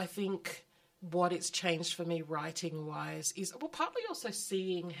 yeah, I think what it's changed for me writing-wise is, well, partly also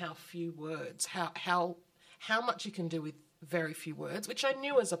seeing how few words, how much you can do with very few words, which I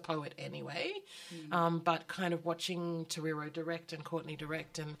knew as a poet anyway, but kind of watching Tariro direct and Courtney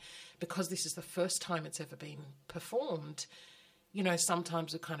direct, and because this is the first time it's ever been performed,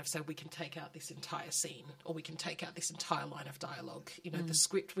 sometimes we kind of say we can take out this entire scene or we can take out this entire line of dialogue. The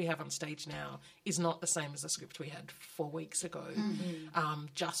script we have on stage now is not the same as the script we had 4 weeks ago.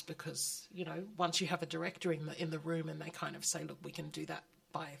 Just because, once you have a director in the room and they kind of say, look, we can do that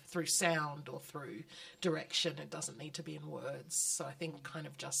through sound or through direction. It doesn't need to be in words. So I think kind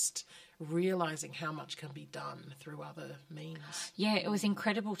of just realising how much can be done through other means. Yeah, it was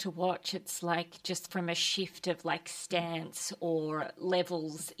incredible to watch. It's like just from a shift of like stance or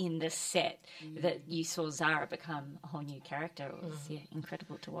levels in the set that you saw Zara become a whole new character. It was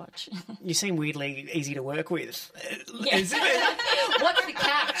incredible to watch. You seem weirdly easy to work with. What's the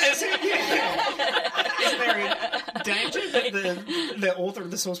catch? Is there a danger that the author of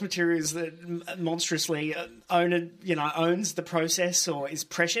the source materials that monstrously owns the process or is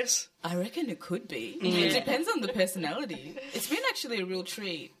precious? I reckon it could be. It depends on the personality. It's been actually a real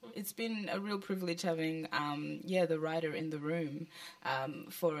treat. It's been a real privilege having, the writer in the room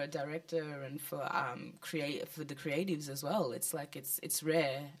for a director and for the creatives as well. It's like it's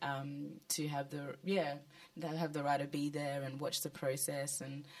rare to have the writer be there and watch the process.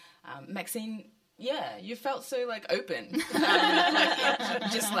 And Maxine, you felt so open,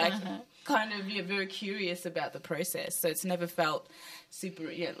 very curious about the process. So it's never felt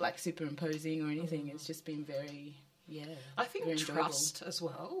superimposing or anything. It's just been very. Yeah, I think trust as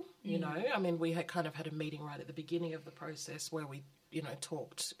well. I mean, we had kind of had a meeting right at the beginning of the process where we,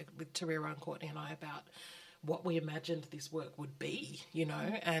 talked with Tarira and Courtney and I about what we imagined this work would be,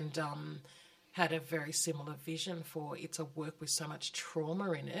 and had a very similar vision for it's a work with so much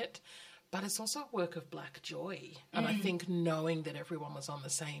trauma in it. But it's also a work of black joy. And I think knowing that everyone was on the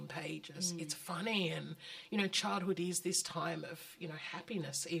same page, it's funny. And, childhood is this time of,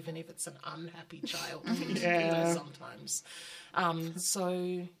 happiness, even if it's an unhappy childhood, sometimes. And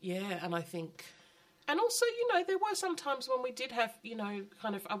I think... And also, there were some times when we did have,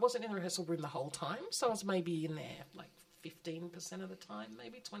 I wasn't in the rehearsal room the whole time. So I was maybe in there, 15% of the time,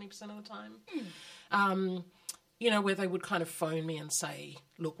 maybe 20% of the time. Where they would kind of phone me and say,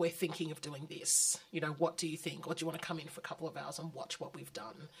 look, we're thinking of doing this. What do you think? Or do you want to come in for a couple of hours and watch what we've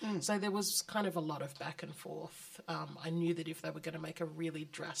done? So there was kind of a lot of back and forth. I knew that if they were going to make a really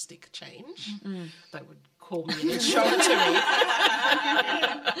drastic change, they would call me in and show it to me.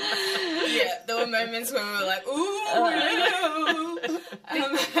 There were moments where we were like, ooh,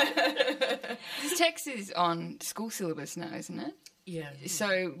 This text is on school syllabus now, isn't it? Yeah.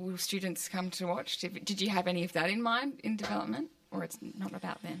 So will students come to watch? Did you have any of that in mind in development, or it's not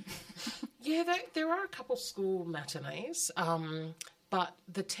about them? Yeah, there are a couple school matinees, but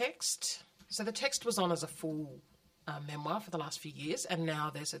the text was on as a full memoir for the last few years, and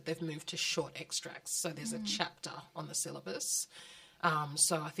now they've moved to short extracts. So there's a chapter on the syllabus.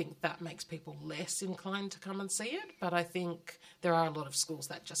 So I think that makes people less inclined to come and see it. But I think there are a lot of schools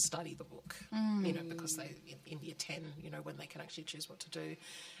that just study the book, because they in year 10, when they can actually choose what to do.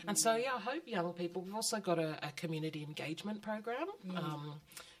 And so, I hope young people. We've also got a community engagement program,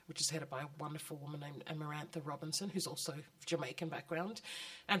 which is headed by a wonderful woman named Amarantha Robinson, who's also Jamaican background.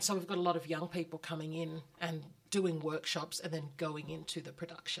 And so we've got a lot of young people coming in and doing workshops and then going into the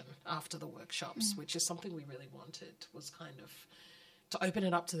production after the workshops, which is something we really wanted, was kind of to open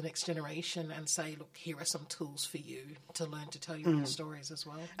it up to the next generation and say, look, here are some tools for you to learn to tell your own stories as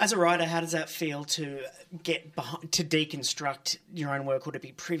well. As a writer, how does that feel to get behind, to deconstruct your own work or to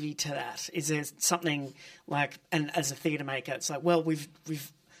be privy to that? Is there something and as a theatre maker, it's like, well, we've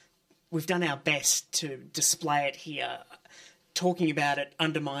done our best to display it here. Talking about it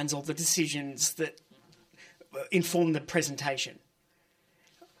undermines all the decisions that inform the presentation.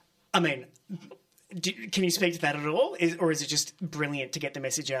 I mean... can you speak to that at all, or is it just brilliant to get the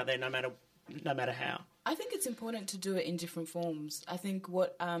message out there, no matter how? I think it's important to do it in different forms. I think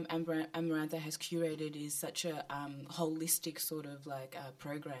what Amarantha has curated is such a holistic sort of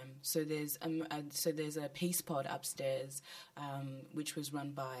program. So there's a peace pod upstairs, which was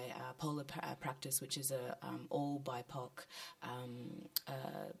run by Polar Practice, which is a all BIPOC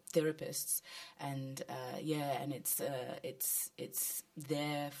therapists, and it's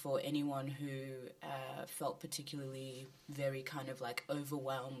there for anyone who felt particularly very kind of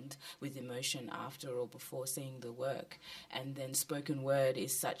overwhelmed with emotion after or before seeing the work. And then spoken word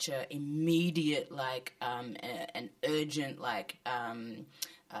is such a immediate an urgent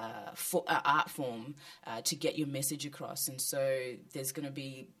art form to get your message across. And so there's going to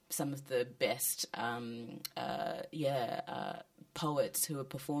be some of the best poets who are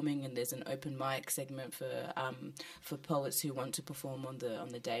performing, and there's an open mic segment for poets who want to perform on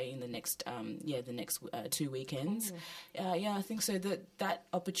the day in the next 2 weekends. I think so. That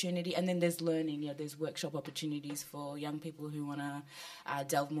opportunity, and then there's learning. Yeah, there's workshop opportunities for young people who want to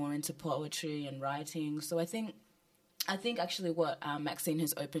delve more into poetry and writing. So I think actually what Maxine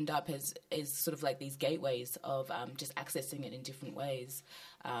has opened up is sort of like these gateways of just accessing it in different ways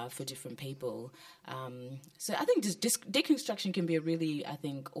for different people. So I think just deconstruction can be a really, I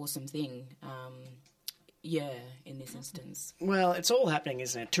think, awesome thing. In this instance. Well, it's all happening,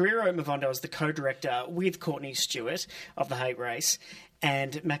 isn't it? Tariro Mavondo is the co-director with Courtney Stewart of The Hate Race,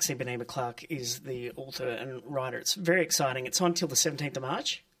 and Maxine Benema Clark is the author and writer. It's very exciting. It's on till the 17th of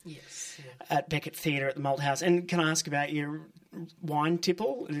March. Yes. At Beckett Theatre at the Malthouse. And can I ask about your wine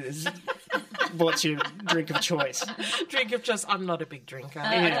tipple? What's your drink of choice? Drink of choice. I'm not a big drinker.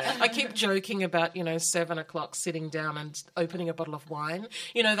 Yeah. I keep joking about, 7 o'clock sitting down and opening a bottle of wine.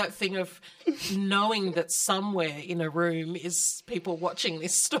 You know, that thing of knowing that somewhere in a room is people watching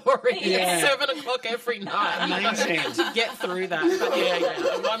this story at 7 o'clock every night. Amazing. To get through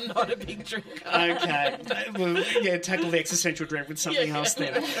that. But I'm not a big drinker. Okay. Well, tackle the existential dread with something else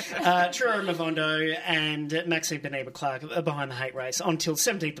then. Tariro Mavondo and Maxine Benema Clark are behind The Hate Race until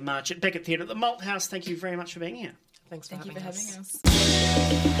 17th of March at Beckett Theatre at the Malthouse. Thank you very much for being here. Thanks for Thank you for having us.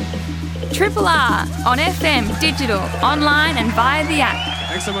 Triple R on FM, digital, online and via the app.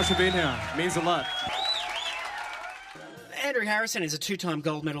 Thanks so much for being here. It means a lot. Andrew Harrison is a two-time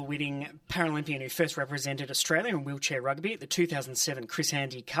gold medal winning Paralympian who first represented Australia in wheelchair rugby at the 2007 Chris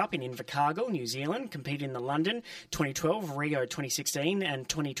Handy Cup in Invercargill, New Zealand, competed in the London 2012, Rio 2016 and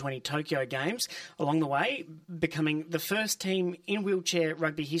 2020 Tokyo Games, along the way becoming the first team in wheelchair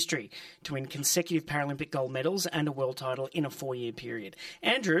rugby history to win consecutive Paralympic gold medals and a world title in a 4-year period.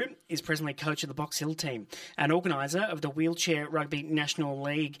 Andrew is presently coach of the Box Hill team and organiser of the Wheelchair Rugby National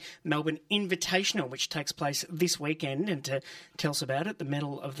League Melbourne Invitational, which takes place this weekend. And to tell us about it, the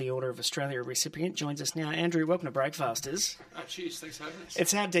Medal of the Order of Australia recipient joins us now. Andrew, welcome to Breakfasters. Cheers, thanks for having us.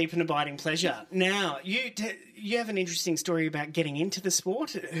 It's our deep and abiding pleasure. Now, you have an interesting story about getting into the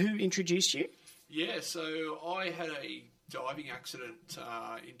sport. Who introduced you? Yeah, so I had a diving accident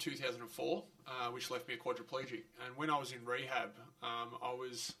in 2004, which left me a quadriplegic. And when I was in rehab, I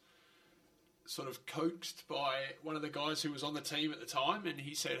was sort of coaxed by one of the guys who was on the team at the time, and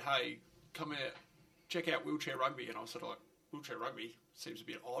he said, "Hey, come here, check out wheelchair rugby." And I was sort of like, wheelchair rugby seems a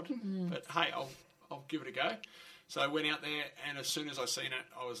bit odd, but hey, I'll give it a go. So I went out there, and as soon as I seen it,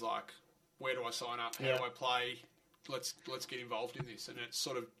 I was like, where do I sign up? How do I play? Let's get involved in this. And it's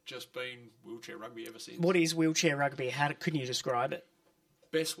sort of just been wheelchair rugby ever since. What is wheelchair rugby? Can you describe it?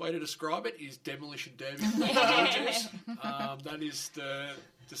 Best way to describe it is demolition derby for wheelchairs. That is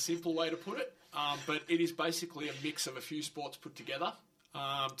the simple way to put it. But it is basically a mix of a few sports put together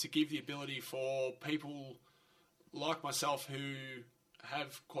to give the ability for people like myself who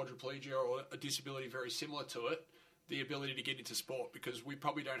have quadriplegia or a disability very similar to it, the ability to get into sport, because we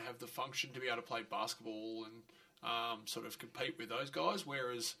probably don't have the function to be able to play basketball and sort of compete with those guys,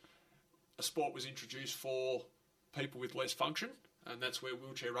 whereas a sport was introduced for people with less function, and that's where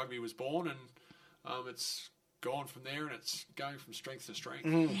wheelchair rugby was born, and it's gone from there, and it's going from strength to strength.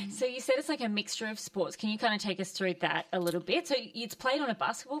 So you said it's like a mixture of sports. Can you kind of take us through that a little bit? So it's played on a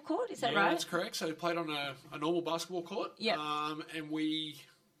basketball court, is that right? Yeah, that's correct. So played on a normal basketball court. Yep. And we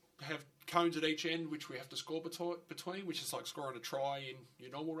have cones at each end, which we have to score between, which is like scoring a try in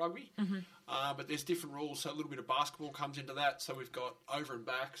your normal rugby. But there's different rules, so a little bit of basketball comes into that. So we've got over and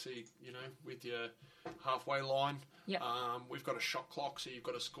back, so you know, with your halfway line. Yep. We've got a shot clock, so you've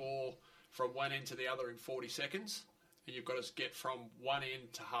got to score from one end to the other in 40 seconds, and you've got to get from one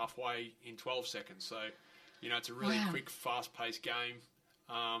end to halfway in 12 seconds. So, you know, it's a really quick, fast-paced game,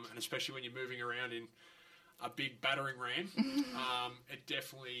 and especially when you're moving around in a big battering ram, it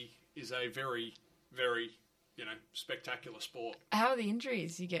definitely is a very, very, spectacular sport. How are the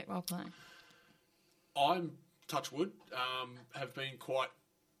injuries you get while playing? I'm, touch wood, have been quite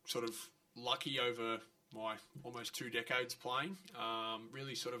sort of lucky over my almost 2 decades playing.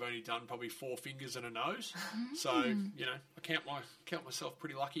 Really sort of only done probably 4 fingers and a nose. So, I count myself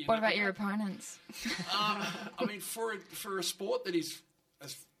pretty lucky. What about your opponents? I mean, for a sport that is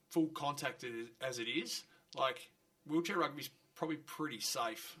as full contact as it is, like wheelchair rugby's probably pretty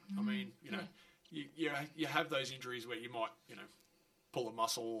safe. I mean, you have those injuries where you might, pull a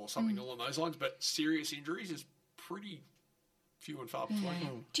muscle or something along those lines, but serious injuries is pretty few and far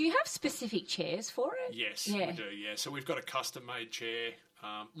between. Do you have specific chairs for it? Yes, we do, yeah. So we've got a custom-made chair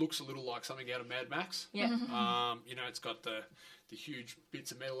Looks a little like something out of Mad Max. Yeah. You know, it's got the huge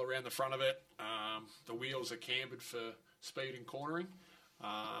bits of metal around the front of it. The wheels are cambered for speed and cornering,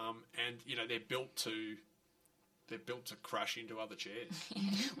 and you know they're built to crash into other chairs.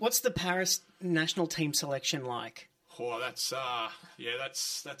 What's the Paris national team selection like? Oh, that's a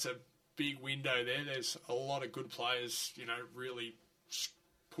big window there. There's a lot of good players, you know, really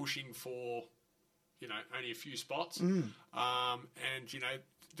pushing for, you know, only a few spots. And, you know,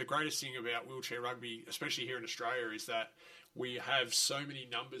 the greatest thing about wheelchair rugby, especially here in Australia, is that we have so many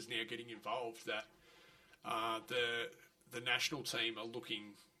numbers now getting involved that the national team are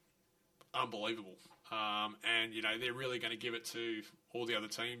looking unbelievable. And, you know, they're really going to give it to all the other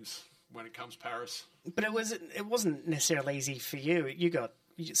teams when it comes Paris. But it wasn't necessarily easy for you. You got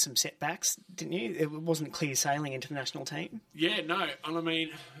some setbacks, didn't you? It wasn't clear sailing into the national team. Yeah, no. And I mean,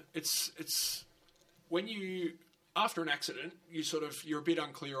 it's when you, after an accident, you're a bit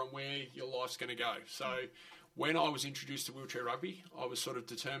unclear on where your life's going to go. So when I was introduced to wheelchair rugby, I was sort of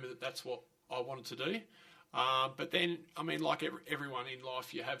determined that that's what I wanted to do. But then, I mean, like everyone in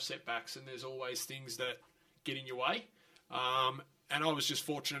life, you have setbacks and there's always things that get in your way. And I was just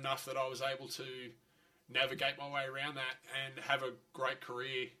fortunate enough that I was able to navigate my way around that and have a great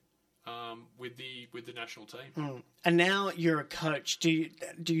career with the national team. And now you're a coach. Do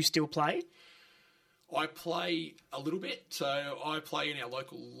you still play? I play a little bit. So I play in our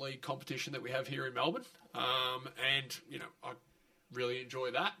local league competition that we have here in Melbourne. And, you know, I really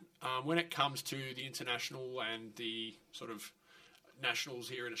enjoy that. When it comes to the international and the sort of nationals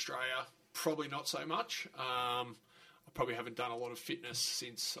here in Australia, probably not so much. I probably haven't done a lot of fitness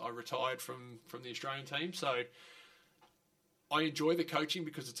since I retired from the Australian team. So I enjoy the coaching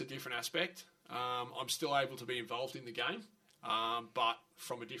because it's a different aspect. I'm still able to be involved in the game, but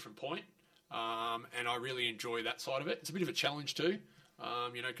from a different point. And I really enjoy that side of it. It's a bit of a challenge too,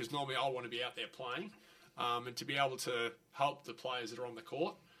 you know, because normally I want to be out there playing. And to be able to help the players that are on the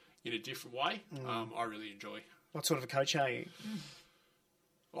court in a different way, I really enjoy. What sort of a coach are you?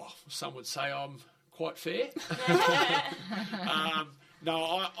 Oh, some would say I'm quite fair. No,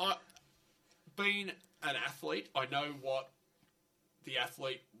 I being an athlete, I know what the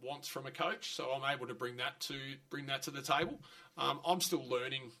athlete wants from a coach, so I'm able to bring that to the table. I'm still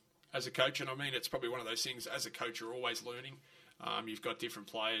learning as a coach, and I mean it's probably one of those things. As a coach, you're always learning. You've got different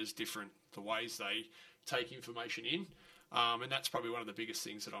players, the ways they take information in, and that's probably one of the biggest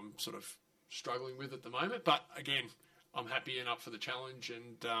things that I'm sort of struggling with at the moment. But again, I'm happy and up for the challenge,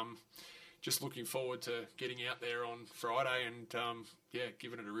 and just looking forward to getting out there on Friday and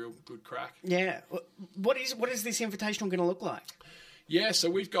giving it a real good crack. Yeah, what is this invitational going to look like? Yeah, so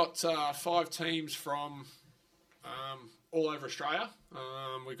we've got 5 teams from all over Australia.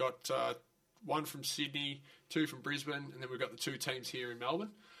 We've got 1 from Sydney, 2 from Brisbane, and then we've got the 2 teams here in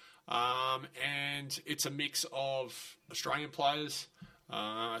Melbourne. And it's a mix of Australian players.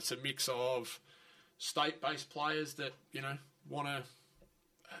 It's a mix of state-based players that, you know, want to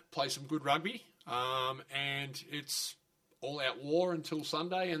play some good rugby. And it's all-out war until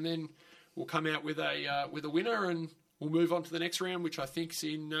Sunday, and then we'll come out with a winner, and we'll move on to the next round, which I think's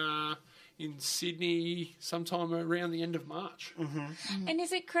in Sydney sometime around the end of March. Mm-hmm. And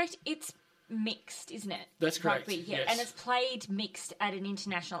is it correct? It's mixed, isn't it? That's correct. Rugby, yeah. Yes. And it's played mixed at an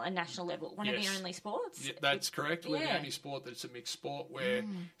international and national level. One of the only sports. Yeah, that's correct. We're the only sport that's a mixed sport where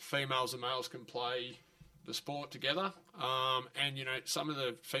females and males can play the sport together. And you know, some of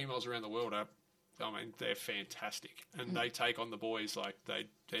the females around the world they're fantastic, and they take on the boys like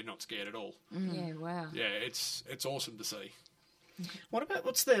they're not scared at all. Yeah, wow. Yeah, it's awesome to see.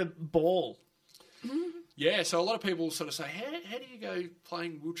 What's the ball? Yeah, so a lot of people sort of say, how do you go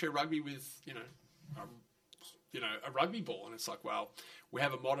playing wheelchair rugby with, you know, a rugby ball? And it's like, well, we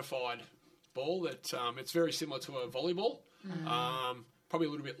have a modified ball that it's very similar to a volleyball, probably a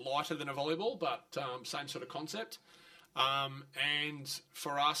little bit lighter than a volleyball, but same sort of concept. And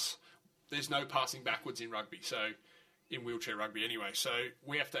for us, there's no passing backwards in rugby, so in wheelchair rugby anyway. So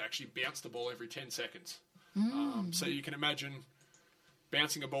we have to actually bounce the ball every 10 seconds. So you can imagine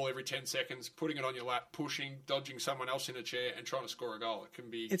bouncing a ball every 10 seconds, putting it on your lap, pushing, dodging someone else in a chair, and trying to score a goal. It can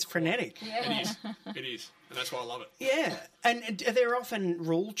be... It's frenetic. Yeah. It is. And that's why I love it. Yeah. And are there often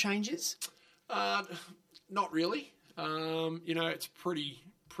rule changes? Not really. You know, it's pretty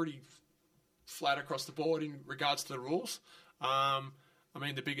flat across the board in regards to the rules. I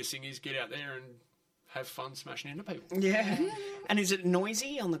mean, the biggest thing is get out there and have fun smashing into people. Yeah. And is it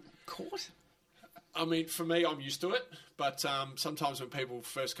noisy on the court? I mean, for me, I'm used to it, but sometimes when people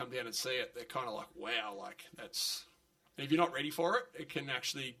first come down and see it, they're kind of like, wow, like that's... And if you're not ready for it, it can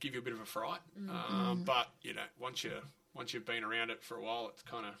actually give you a bit of a fright. But, you know, once once you've been around it for a while, it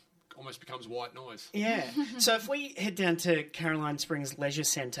kind of almost becomes white noise. Yeah. So if we head down to Caroline Springs Leisure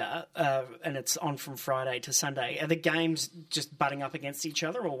Centre and it's on from Friday to Sunday, are the games just butting up against each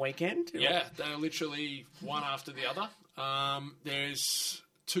other all weekend? Yeah, they're literally one after the other. There's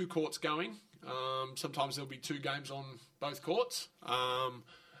 2 courts going. Sometimes there'll be 2 games on both courts.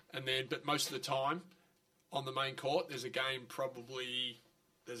 But most of the time on the main court, there's a game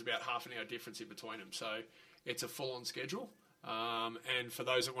there's about half an hour difference in between them. So it's a full-on schedule. And for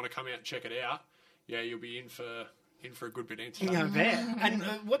those that want to come out and check it out, yeah, you'll be in for a good bit of entertainment. Yeah, I bet. And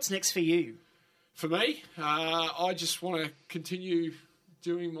what's next for you? For me, I just want to continue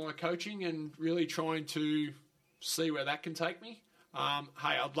doing my coaching and really trying to see where that can take me.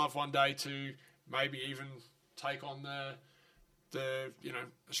 Hey, I'd love one day to maybe even take on the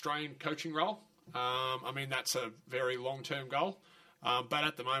Australian coaching role. I mean, that's a very long-term goal. But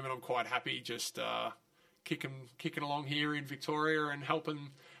at the moment, I'm quite happy just kicking along here in Victoria and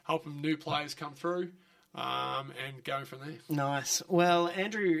helping new players come through and going from there. Nice. Well,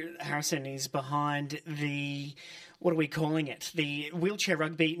 Andrew Harrison is behind the, what are we calling it? The Wheelchair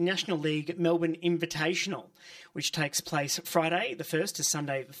Rugby National League Melbourne Invitational, which takes place Friday the 1st to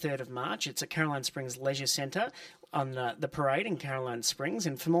Sunday the 3rd of March. It's at Caroline Springs Leisure Centre on the parade in Caroline Springs.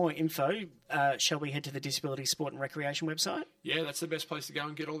 And for more info, shall we head to the Disability Sport and Recreation website? Yeah, that's the best place to go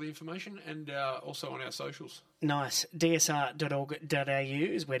and get all the information, and also on our socials. Nice.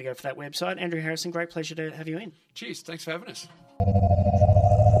 dsr.org.au is where to go for that website. Andrew Harrison, great pleasure to have you in. Cheers. Thanks for having us.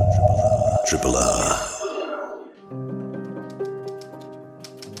 Triple R.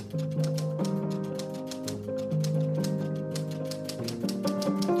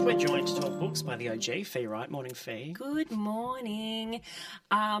 We're joined to talk books by the OG, Fee Wright. Morning, Fee. Good morning.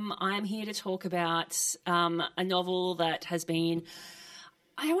 I'm here to talk about a novel that has been,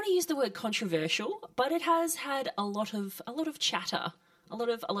 I don't want to use the word controversial, but it has had a lot of chatter, a lot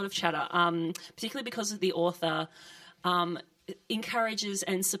of chatter, particularly because the author encourages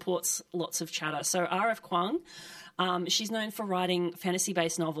and supports lots of chatter. So R.F. Kuang. She's known for writing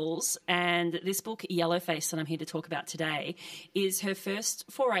fantasy-based novels, and this book, Yellowface, that I'm here to talk about today, is her first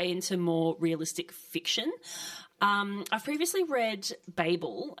foray into more realistic fiction. I've previously read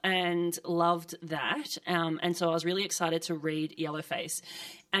Babel and loved that, and so I was really excited to read Yellowface.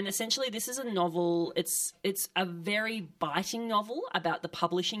 And essentially, this is a novel. It's a very biting novel about the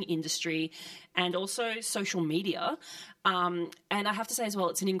publishing industry and also social media. And I have to say as well,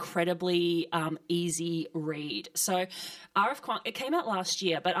 it's an incredibly easy read. So R.F. Kuang, it came out last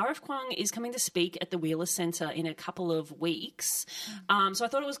year, but R.F. Kuang is coming to speak at the Wheeler Centre in a couple of weeks. So I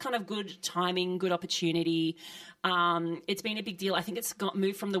thought it was kind of good timing, good opportunity. It's been a big deal. I think it's got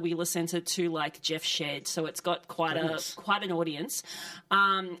moved from the Wheeler Centre to like Jeff Shed, so it's got quite an audience.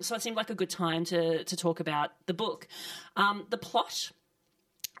 So it seemed like a good time to talk about the book. The plot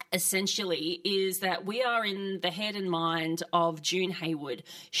essentially is that we are in the head and mind of June Haywood.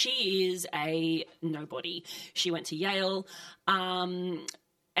 She is a nobody. She went to Yale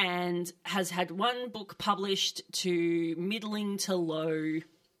and has had one book published to middling to low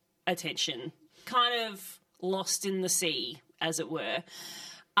attention, kind of lost in the sea, as it were.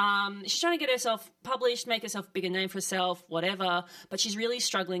 She's trying to get herself published, make herself a bigger name for herself, whatever, but she's really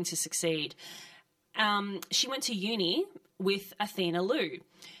struggling to succeed. She went to uni with Athena Liu.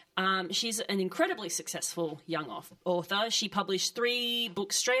 She's an incredibly successful young author. She published 3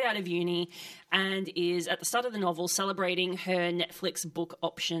 books straight out of uni and is, at the start of the novel, celebrating her Netflix book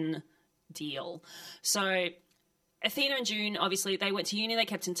option deal. So Athena and June, obviously, they went to uni, they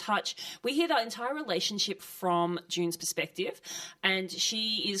kept in touch. We hear that entire relationship from June's perspective, and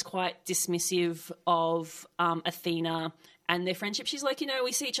she is quite dismissive of Athena and their friendship. She's like,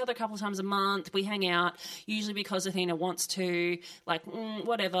 we see each other a couple of times a month, we hang out, usually because Athena wants to, like,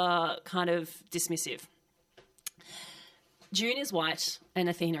 whatever, kind of dismissive. June is white and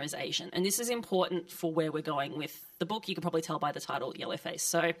Athena is Asian, and this is important for where we're going with the book. You can probably tell by the title, Yellowface.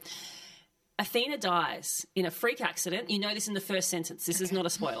 So Athena dies in a freak accident. You know this in the first sentence. This is not a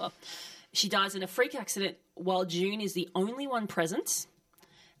spoiler. She dies in a freak accident while June is the only one present,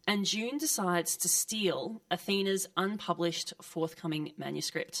 and June decides to steal Athena's unpublished forthcoming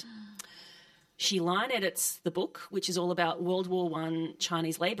manuscript. She line edits the book, which is all about World War I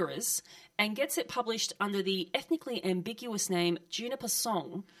Chinese labourers, and gets it published under the ethnically ambiguous name Juniper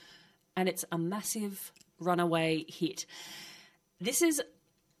Song, and it's a massive runaway hit. This is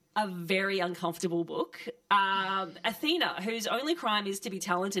a very uncomfortable book. Athena, whose only crime is to be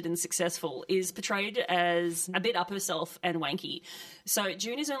talented and successful, is portrayed as a bit up herself and wanky. So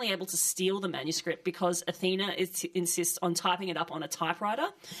June is only able to steal the manuscript because Athena insists on typing it up on a typewriter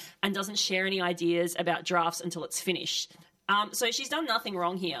and doesn't share any ideas about drafts until it's finished. So she's done nothing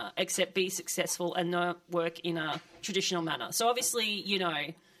wrong here except be successful and not work in a traditional manner. So obviously, you know,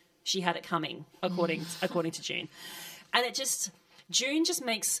 she had it coming, according to June. And June just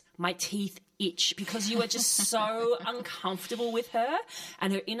makes my teeth itch because you are just so uncomfortable with her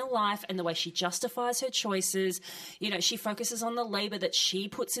and her inner life and the way she justifies her choices. You know, she focuses on the labour that she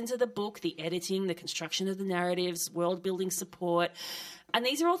puts into the book, the editing, the construction of the narratives, world-building support. And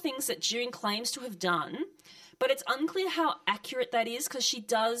these are all things that June claims to have done, but it's unclear how accurate that is because she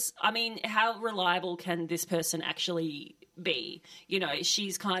does... I mean, how reliable can this person actually be? You know,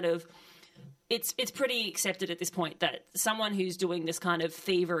 she's kind of... It's pretty accepted at this point that someone who's doing this kind of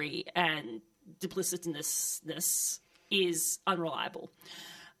thievery and duplicitousness is unreliable.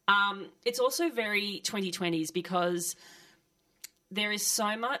 It's also very 2020s because there is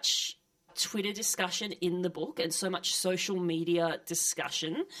so much Twitter discussion in the book and so much social media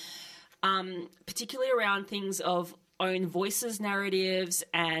discussion, particularly around things of own voices narratives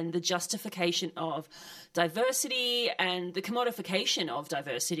and the justification of diversity and the commodification of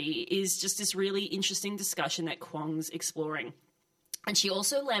diversity is just this really interesting discussion that Kwong's exploring. And she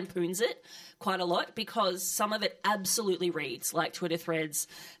also lampoons it quite a lot because some of it absolutely reads like Twitter threads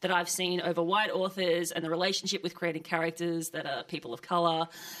that I've seen over white authors and the relationship with creating characters that are people of colour.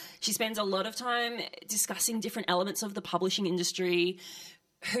 She spends a lot of time discussing different elements of the publishing industry,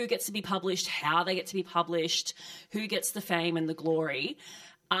 who gets to be published, how they get to be published, who gets the fame and the glory.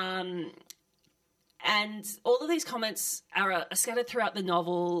 And all of these comments are scattered throughout the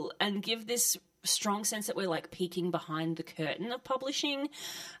novel and give this strong sense that we're like peeking behind the curtain of publishing.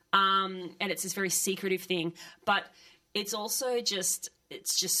 And it's this very secretive thing, but it's also just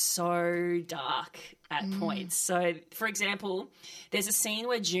so dark at points. So, for example, there's a scene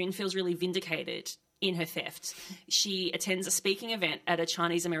where June feels really vindicated in her theft. She attends a speaking event at a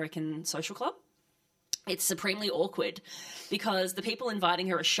Chinese-American social club. It's supremely awkward because the people inviting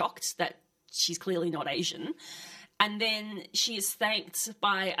her are shocked that she's clearly not Asian. And then she is thanked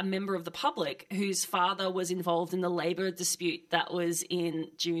by a member of the public whose father was involved in the labour dispute that was in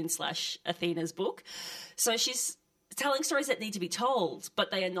June/Athena's book. So she's telling stories that need to be told,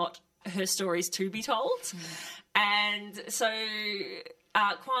 but they are not her stories to be told. And so...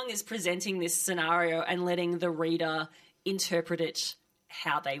 Kwong is presenting this scenario and letting the reader interpret it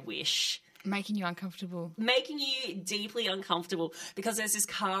how they wish. Making you uncomfortable. Making you deeply uncomfortable because there's this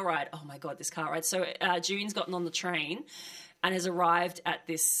car ride. Oh, my God, this car ride. So June's gotten on the train and has arrived at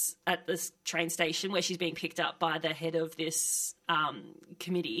this train station where she's being picked up by the head of this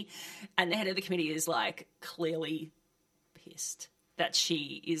committee. And the head of the committee is, like, clearly pissed that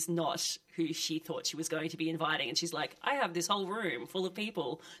she is not who she thought she was going to be inviting. And she's like, I have this whole room full of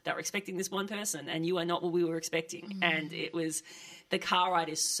people that were expecting this one person and you are not what we were expecting. And it was, the car ride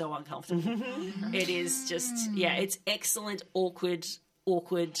is so uncomfortable. It is just, it's excellent, awkward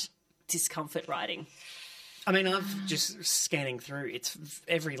discomfort writing. I mean, I've just scanning through. It's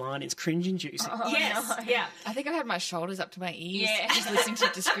every line is cringe-inducing. Yes, no. Yeah. I think I've had my shoulders up to my ears just listening to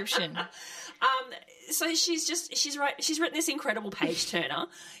the description. So she's written this incredible page turner.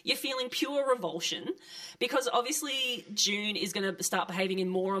 You're feeling pure revulsion because obviously June is going to start behaving in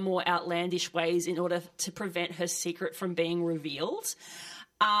more and more outlandish ways in order to prevent her secret from being revealed.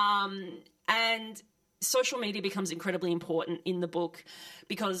 And social media becomes incredibly important in the book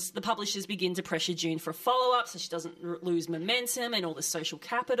because the publishers begin to pressure June for a follow-up so she doesn't lose momentum and all the social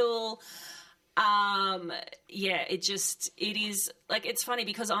capital. It is like, it's funny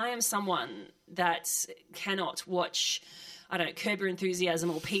because I am someone that cannot watch, I don't know, Curb Your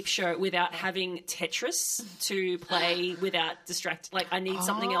Enthusiasm or Peep Show without having Tetris to play without distract. Like I need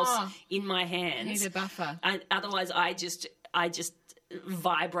something else in my hands. Need a buffer. And otherwise I just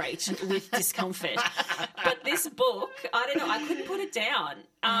vibrate with discomfort. But this book, I don't know, I couldn't put it down.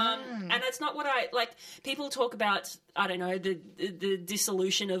 And it's not what I like. People talk about, I don't know, the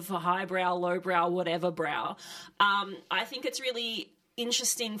dissolution of highbrow, lowbrow, whatever brow. I think it's really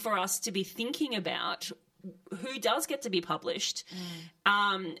interesting for us to be thinking about who does get to be published.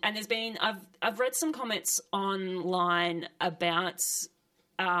 And there's been, I've read some comments online about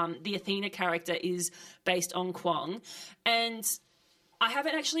the Athena character is based on Kwong, and I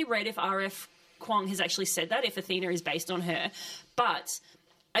haven't actually read if R.F. Kwong has actually said that, if Athena is based on her, but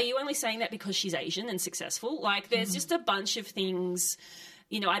are you only saying that because she's Asian and successful? Like, there's just a bunch of things,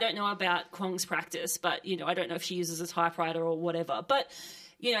 you know, I don't know about Kwong's practice, but, you know, I don't know if she uses a typewriter or whatever, but,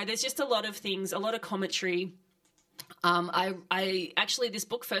 there's just a lot of things, a lot of commentary. I actually, this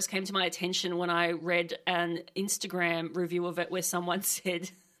book first came to my attention when I read an Instagram review of it where someone said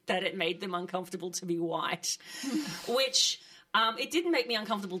that it made them uncomfortable to be white, which it didn't make me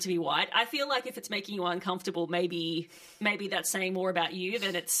uncomfortable to be white. I feel like if it's making you uncomfortable, maybe that's saying more about you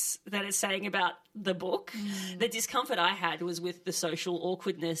than it's saying about the book. The discomfort I had was with the social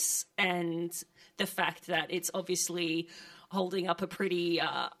awkwardness and the fact that it's obviously holding up a pretty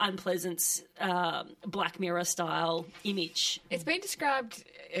unpleasant Black Mirror style image. It's been described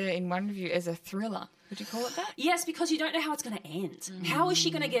in one review as a thriller. Would you call it that? Yes, because you don't know how it's going to end. How is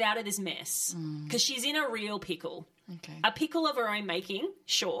she going to get out of this mess? Because she's in a real pickle. Okay. A pickle of her own making,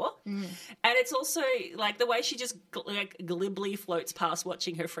 sure. And it's also, like, the way she just glibly floats past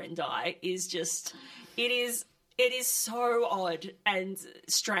watching her friend die is just... It is so odd and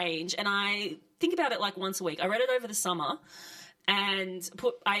strange. And I think about it, like, once a week. I read it over the summer. And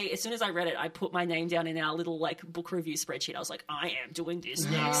as soon as I read it, I put my name down in our little, like, book review spreadsheet. I was like, I am doing this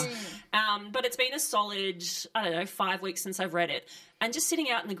next. But it's been a solid, 5 weeks since I've read it. And just sitting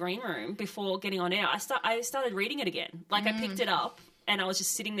out in the green room before getting on air, I started reading it again. Like, I picked it up and I was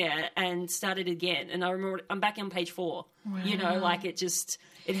just sitting there and started again. And I remember I'm back on page 4. Wow. Like, it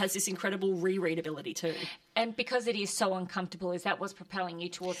has this incredible reread ability too. And because it is so uncomfortable, is that what's propelling you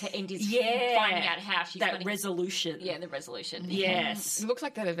towards the end? Is finding out how she's that resolution. Yeah, the resolution. Yes. It looks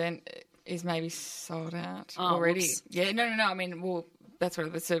like that event is maybe sold out already. Whoops. Yeah, no. I mean, well, that's what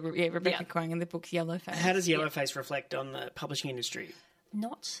it was. So, Rebecca Kwang in the book Yellowface. How does Yellowface reflect on the publishing industry?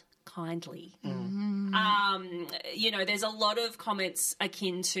 Not kindly. There's a lot of comments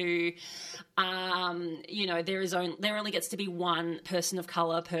akin to, there only gets to be one person of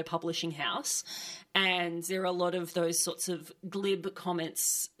colour per publishing house. And there are a lot of those sorts of glib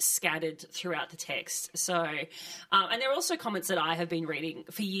comments scattered throughout the text. So, and there are also comments that I have been reading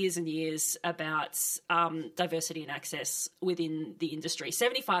for years and years about diversity and access within the industry.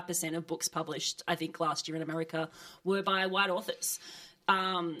 75% of books published, I think, last year in America were by white authors.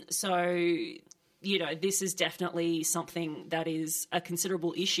 This is definitely something that is a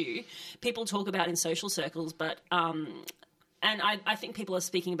considerable issue. People talk about in social circles, but and I think people are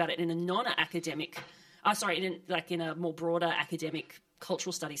speaking about it in a non-academic, in a more broader academic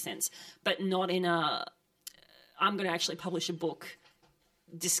cultural study sense, but not in a, I'm going to actually publish a book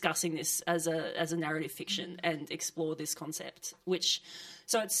discussing this as a narrative fiction and explore this concept,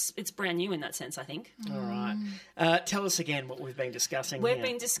 so it's brand new in that sense, I think. All right. Tell us again what we've been discussing. We've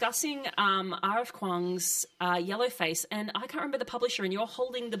been discussing R.F. Kuang's Yellowface, and I can't remember the publisher, and you're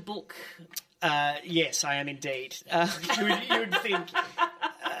holding the book. Yes, I am indeed. You would think...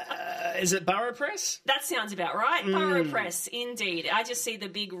 is it Burrow Press? That sounds about right. Burrow Press, indeed. I just see the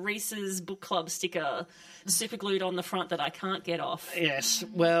big Reese's Book Club sticker super glued on the front that I can't get off. Yes.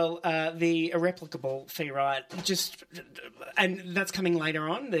 Well, the irreplicable Fee Wright, and that's coming later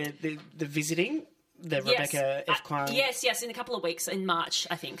on, the visiting, Rebecca F. Kwang. Yes, in a couple of weeks, in March,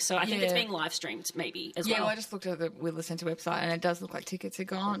 I think. So I think it's being live streamed maybe as well. Yeah, I just looked at the Wheeler Centre website and it does look like tickets are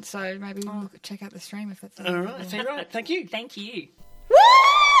gone. So maybe we'll check out the stream if that's all right. Fee Wright, thank you. Thank you.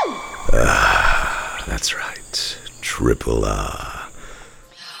 That's right. Triple R.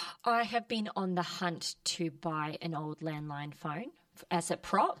 I have been on the hunt to buy an old landline phone as a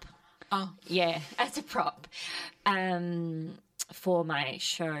prop. Oh. Yeah, as a prop for my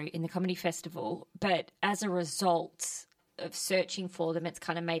show in the Comedy Festival. But as a result of searching for them, it's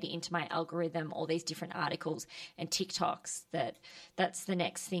kind of made it into my algorithm, all these different articles and TikToks that's the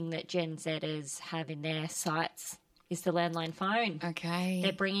next thing that Gen Zers have in their sites. Is the landline phone. Okay.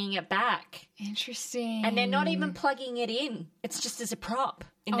 They're bringing it back. Interesting. And they're not even plugging it in. It's just as a prop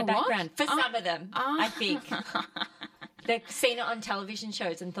in the background. For some of them, I think. They've seen it on television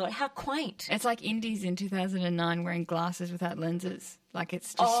shows and thought, how quaint. It's like indies in 2009 wearing glasses without lenses. Like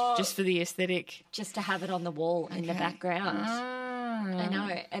it's just for the aesthetic. Just to have it on the wall in the background. I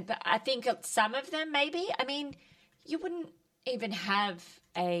know. But I think some of them maybe, I mean, you wouldn't even have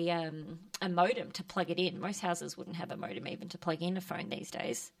a modem to plug it in. Most houses wouldn't have a modem even to plug in a phone these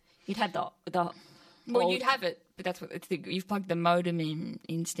days. You'd have you'd have it, but that's what you've plugged the modem in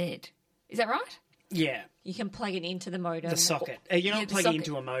instead. Is that right? Yeah. You can plug it into the modem. The socket. You're not plugging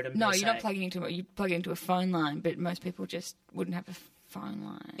into a modem. No, you're not plugging into it. You plug it into a phone line, but most people just wouldn't have a phone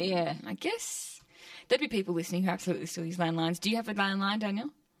line. Yeah. I guess there'd be people listening who absolutely still use landlines. Do you have a landline, Daniel?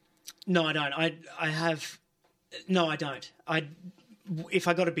 No, I don't. I have... No, I don't. If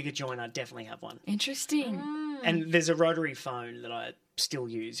I got a bigger joint, I'd definitely have one. Interesting. And there's a rotary phone that I still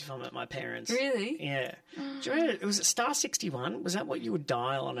use if I'm at my parents'. Really? Yeah. Do you remember, was it star 61? Was that what you would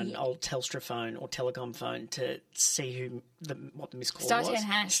dial on an old Telstra phone or telecom phone to see what the missed call Star was? 10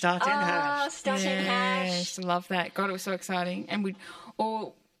 hash. Star 10 hash. Star 10 hash. I used to love that. God, it was so exciting. And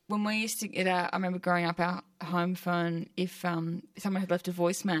when we used to get I remember growing up, our home phone, if someone had left a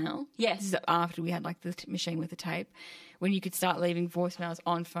voicemail, Yes. this is after we had like the machine with the tape, when you could start leaving voicemails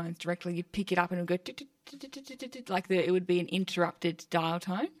on phones directly, you'd pick it up and it would go like it would be an interrupted dial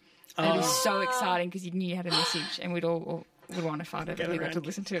tone. And it was so exciting because you knew you had a message, and we'd all would want to fight over who got to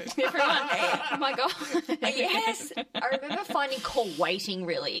listen to it. Everyone, oh my God. Yes. I remember finding call waiting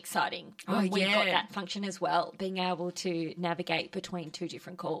really exciting when we got that function as well, being able to navigate between two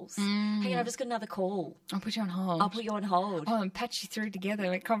different calls. Hang on, I've just got another call. I'll put you on hold. I'll put you on hold. Oh, and patch you through together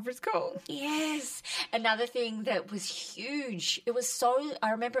at conference call. Yes. Another thing that was huge.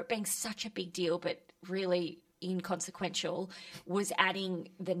 I remember it being such a big deal, but really inconsequential, was adding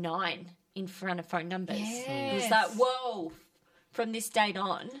the 9 in front of phone numbers. Yes. It was like, whoa, from this date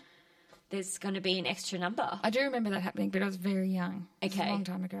on, there's going to be an extra number. I do remember that happening, but I was very young. It was Okay. a long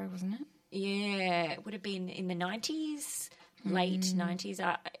time ago, wasn't it? Yeah, it would have been in the 90s, late 90s,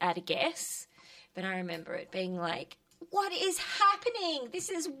 I'd a guess. But I remember it being like, what is happening? This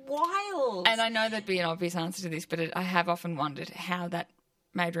is wild. And I know there'd be an obvious answer to this, but I have often wondered how that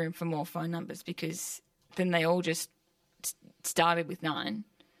made room for more phone numbers, because then they all just started with 9.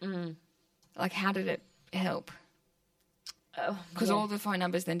 Like, how did it help? Because all the phone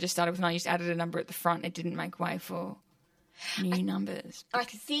numbers then just started with 9. You just added a number at the front. It didn't make way for new numbers. I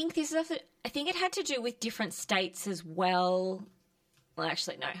think it had to do with different states as well. Well,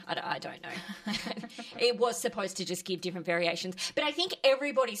 actually, no, I don't know. It was supposed to just give different variations. But I think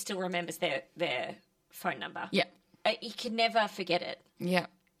everybody still remembers their phone number. Yeah. You can never forget it. Yeah.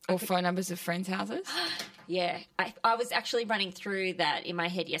 Or phone numbers of friends' houses. Yeah. I was actually running through that in my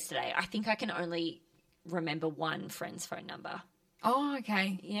head yesterday. I think I can only remember one friend's phone number. Oh,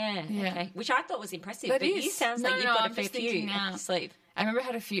 okay. Yeah. Yeah. Okay. Which I thought was impressive. That but is. you sounds like No, you've no, got I'm a fair just few thinking up now. your sleeve. I remember I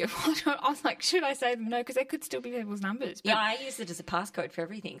had a few. I was like, should I say them? No, because they could still be people's numbers. But, Yeah, I use it as a passcode for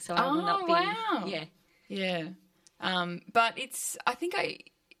everything, so I will not be. wow. Yeah. Yeah. But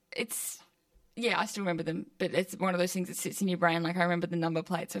I still remember them, but it's one of those things that sits in your brain. Like, I remember the number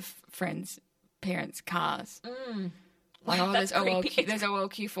plates of friends' parents' cars. Like, That's creepy. there's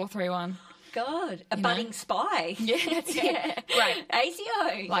OLQ 431. God, a You know? budding spy. Yeah, that's it. Yeah. Right.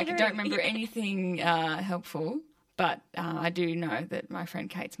 ACO. Like, I don't remember anything helpful, but I do know that my friend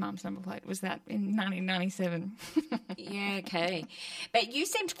Kate's mum's number plate was that in 1997. Yeah, okay. But you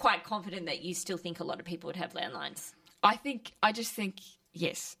seemed quite confident that you still think a lot of people would have landlines. I just think,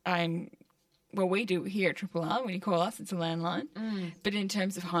 yes, well, we do here at Triple R. When you call us, it's a landline. But in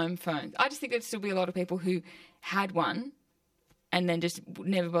terms of home phones, I just think there'd still be a lot of people who had one and then just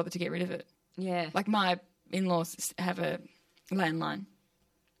never bothered to get rid of it. Yeah. Like, my in-laws have a landline.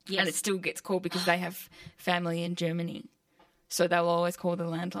 Yes. And it still gets called because they have family in Germany. So they'll always call the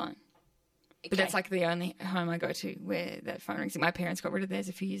landline. But that's like the only home I go to where that phone rings. My parents got rid of theirs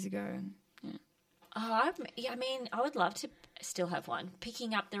a few years ago. And, yeah. I mean, I would love to still have one.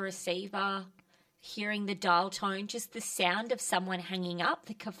 Picking up the receiver, hearing the dial tone, just the sound of someone hanging up,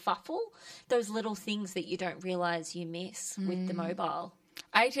 the kerfuffle, those little things that you don't realise you miss with the mobile.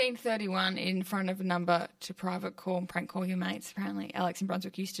 1831 in front of a number to private call and prank call your mates, apparently. Alex in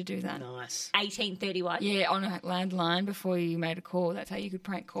Brunswick used to do that. Nice. 1831? Yeah, on a landline before you made a call. That's how you could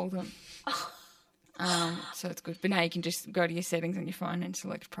prank call them. So it's good. But now you can just go to your settings on your phone and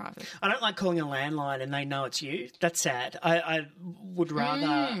select private. I don't like calling a landline and they know it's you. That's sad. I would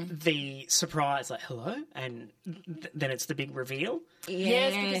rather the surprise, like, hello, and then it's the big reveal.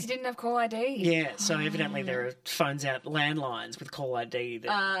 Yes, because you didn't have call ID. Yeah, so evidently there are phones out, landlines with call ID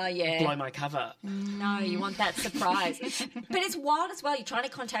that blow my cover. No, you want that surprise. But it's wild as well. You're trying to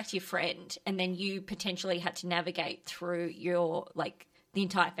contact your friend and then you potentially had to navigate through your, like, the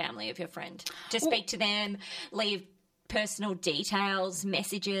entire family of your friend to speak to them, leave personal details,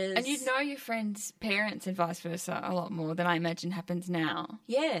 messages. And you'd know your friend's parents and vice versa a lot more than I imagine happens now.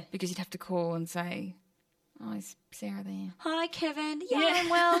 Yeah. Because you'd have to call and say, oh, is Sarah there? Hi, Kevin. Yeah, I'm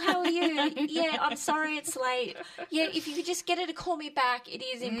well. How are you? Yeah, I'm sorry it's late. Yeah, if you could just get her to call me back. It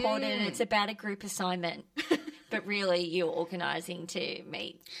is important. It's about a group assignment. But really, you're organising to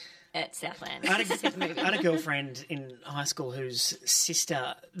meet at Southland. I had a girlfriend in high school whose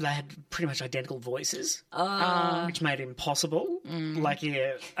sister, they had pretty much identical voices, which made it impossible. Like,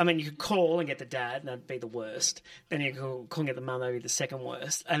 yeah, I mean, you could call and get the dad, and that'd be the worst. Then you could call and get the mum, that'd be the second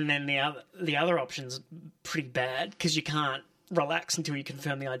worst. And then the other option's pretty bad because you can't relax until you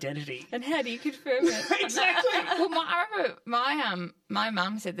confirm the identity. And how do you confirm it? Exactly. Well, I remember my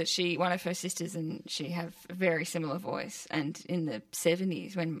mum said that one of her sisters and she have a very similar voice. And in the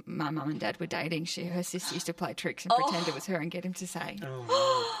 70s, when my mum and dad were dating, her sister used to play tricks and pretend it was her and get him to say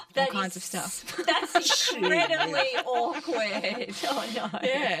all kinds of stuff. That's incredibly awkward. Oh, no.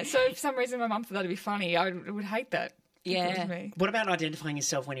 Yeah, so if for some reason my mum thought that'd be funny, I would hate that. Yeah. Me. What about identifying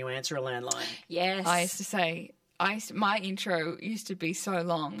yourself when you answer a landline? Yes. I used to say, my intro used to be so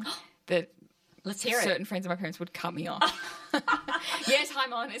long that Let's hear certain friends of my parents would cut me off. Yes, hi,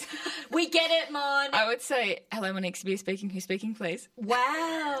 Mon. We get it, Mon. I would say, hello, Monique Sabir speaking. Who's speaking, please?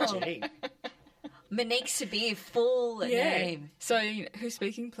 Wow. Gee. Monique Sabir, full name. So, who's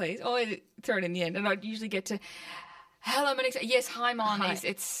speaking, please? Or throw it in the end. And I'd usually get to, hello, Monique. Yes, hi, Mon. Hi.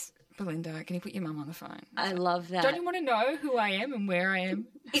 It's Belinda. Can you put your mum on the phone? I love that. Don't you want to know who I am and where I am?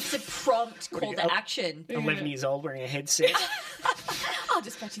 It's a prompt call to action. 11 years old wearing a headset. I'll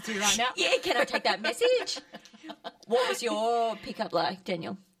just patch you through right now. Yeah, can I take that message? What was your pickup like,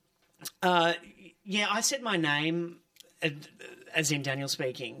 Daniel? Yeah, I said my name as in Daniel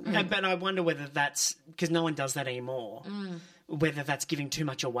speaking. But I wonder whether that's, because no one does that anymore, whether that's giving too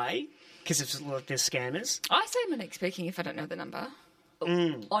much away, because it's like there's scammers. I say Monique speaking if I don't know the number.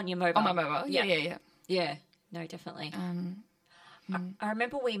 On your mobile? On my mobile, yeah. Yeah, no, definitely. I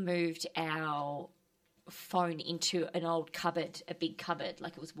remember we moved our phone into an old cupboard, a big cupboard,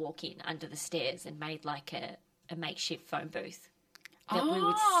 like it was walk-in under the stairs, and made like a makeshift phone booth. That we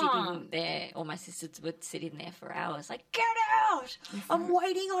would sit in there, or my sisters would sit in there for hours, like, get out! I'm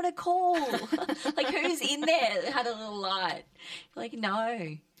waiting on a call. Like, who's in there that had a little light? Like, no.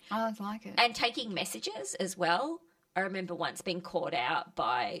 I don't like it. And taking messages as well. I remember once being caught out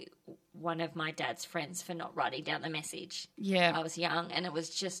by one of my dad's friends for not writing down the message. Yeah. I was young, and it was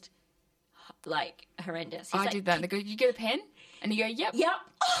just, like, horrendous. I did that. They go, you get a pen? And you go, yep. Yep.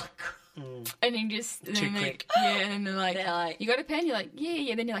 Oh, and you just... Too quick. Yeah, and then they're like, you got a pen? You're like,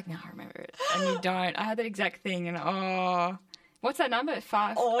 yeah. Then you're like, no, I remember it. And you don't. I had that exact thing, and what's that number?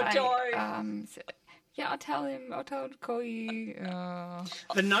 5. Oh, 8, don't. yeah, I'll tell him. I'll tell him to call you.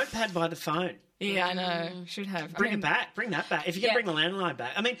 The notepad by the phone. Yeah, I know. Should have. Bring it back. Bring that back. If you can bring the landline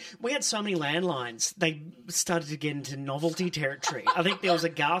back. I mean, we had so many landlines, they started to get into novelty territory. I think there was a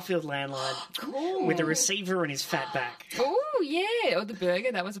Garfield landline with a receiver and his fat back. Oh, yeah. Or the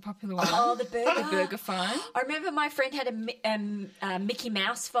burger. That was a popular one. Oh, the burger. The burger phone. I remember my friend had a Mickey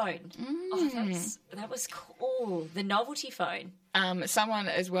Mouse phone. Oh, that was cool. The novelty phone. Someone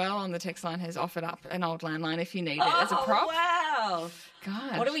as well on the text line has offered up an old landline if you need it as a prop. Wow.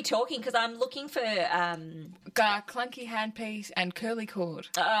 God. What are we talking? Because I'm looking for... clunky handpiece and curly cord.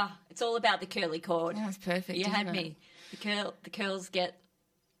 It's all about the curly cord. That's perfect. You had isn't me. The curls get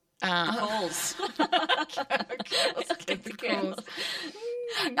calls. Get the calls.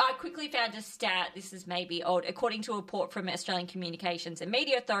 I quickly found a stat. This is maybe old. According to a report from Australian Communications and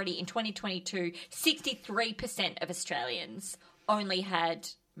Media Authority, in 2022, 63% of Australians only had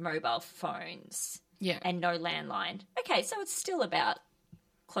mobile phones. Yeah. And no landline. Okay, so it's still about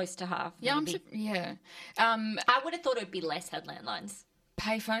close to half. Yeah, maybe. I would have thought it would be less had landlines.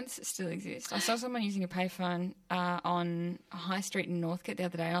 Payphones still exist. I saw someone using a payphone on a high street in Northcote the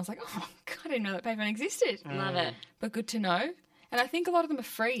other day, and I was like, oh, God, I didn't know that payphone existed. Love it. But good to know. And I think a lot of them are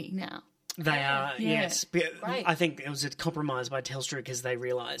free now. They are, Yeah. yes. Right. I think it was a compromise by Telstra because they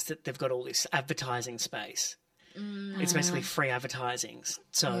realised that they've got all this advertising space. It's basically free advertising.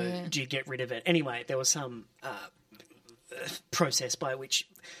 So do you get rid of it? Anyway, there was some process by which,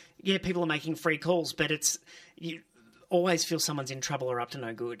 people are making free calls, but you always feel someone's in trouble or up to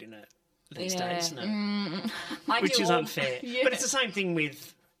no good in it these days. No. Which is unfair. But it's the same thing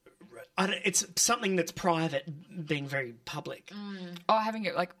with... it's something that's private being very public. Oh, having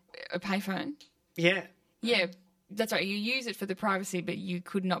it like a payphone? Yeah. Yeah, that's right. You use it for the privacy, but you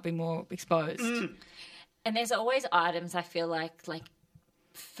could not be more exposed. And there's always items, I feel like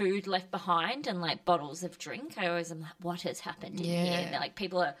food left behind and like bottles of drink. I always am like, what has happened in here? And like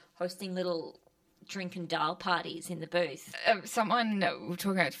people are hosting little drink and dial parties in the booth. Someone, we're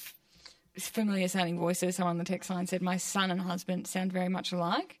talking about familiar sounding voices, someone on the text line said, my son and husband sound very much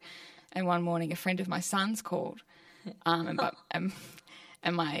alike. And one morning a friend of my son's called and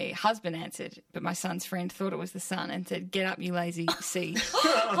my husband answered, but my son's friend thought it was the son and said, get up, you lazy C.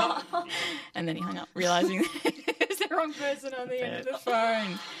 And then he hung up, realising it was the wrong person on the end of the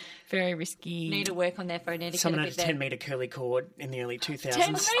phone. Very risky. Need to work on their phone etiquette. Someone had a 10-metre curly cord in the early 2000s.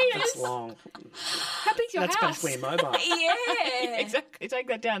 10 metres? That's long. How big's your That's house? basically mobile. Yeah. Exactly. Take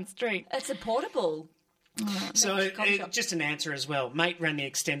that down the street. It's a portable. So, just an answer as well. Mate ran the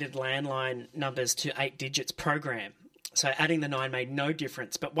extended landline numbers to 8 digits program. So adding the 9 made no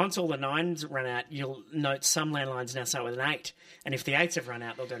difference. But once all the 9s run out, you'll note some landlines now start with an 8. And if the 8s have run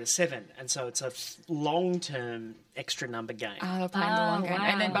out, they'll go to 7. And so it's a long-term extra number game. Oh, they're playing the long game. wow.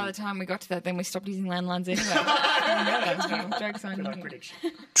 And then by the time we got to that, then we stopped using landlines anyway. Joke's on you. Prediction.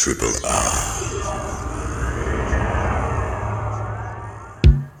 Triple R.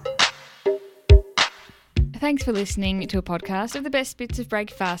 Thanks for listening to a podcast of the best bits of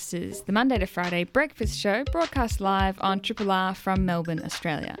Breakfasters, the Monday to Friday breakfast show broadcast live on Triple R from Melbourne,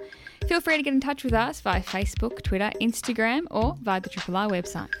 Australia. Feel free to get in touch with us via Facebook, Twitter, Instagram, or via the Triple R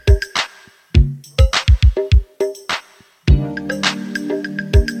website.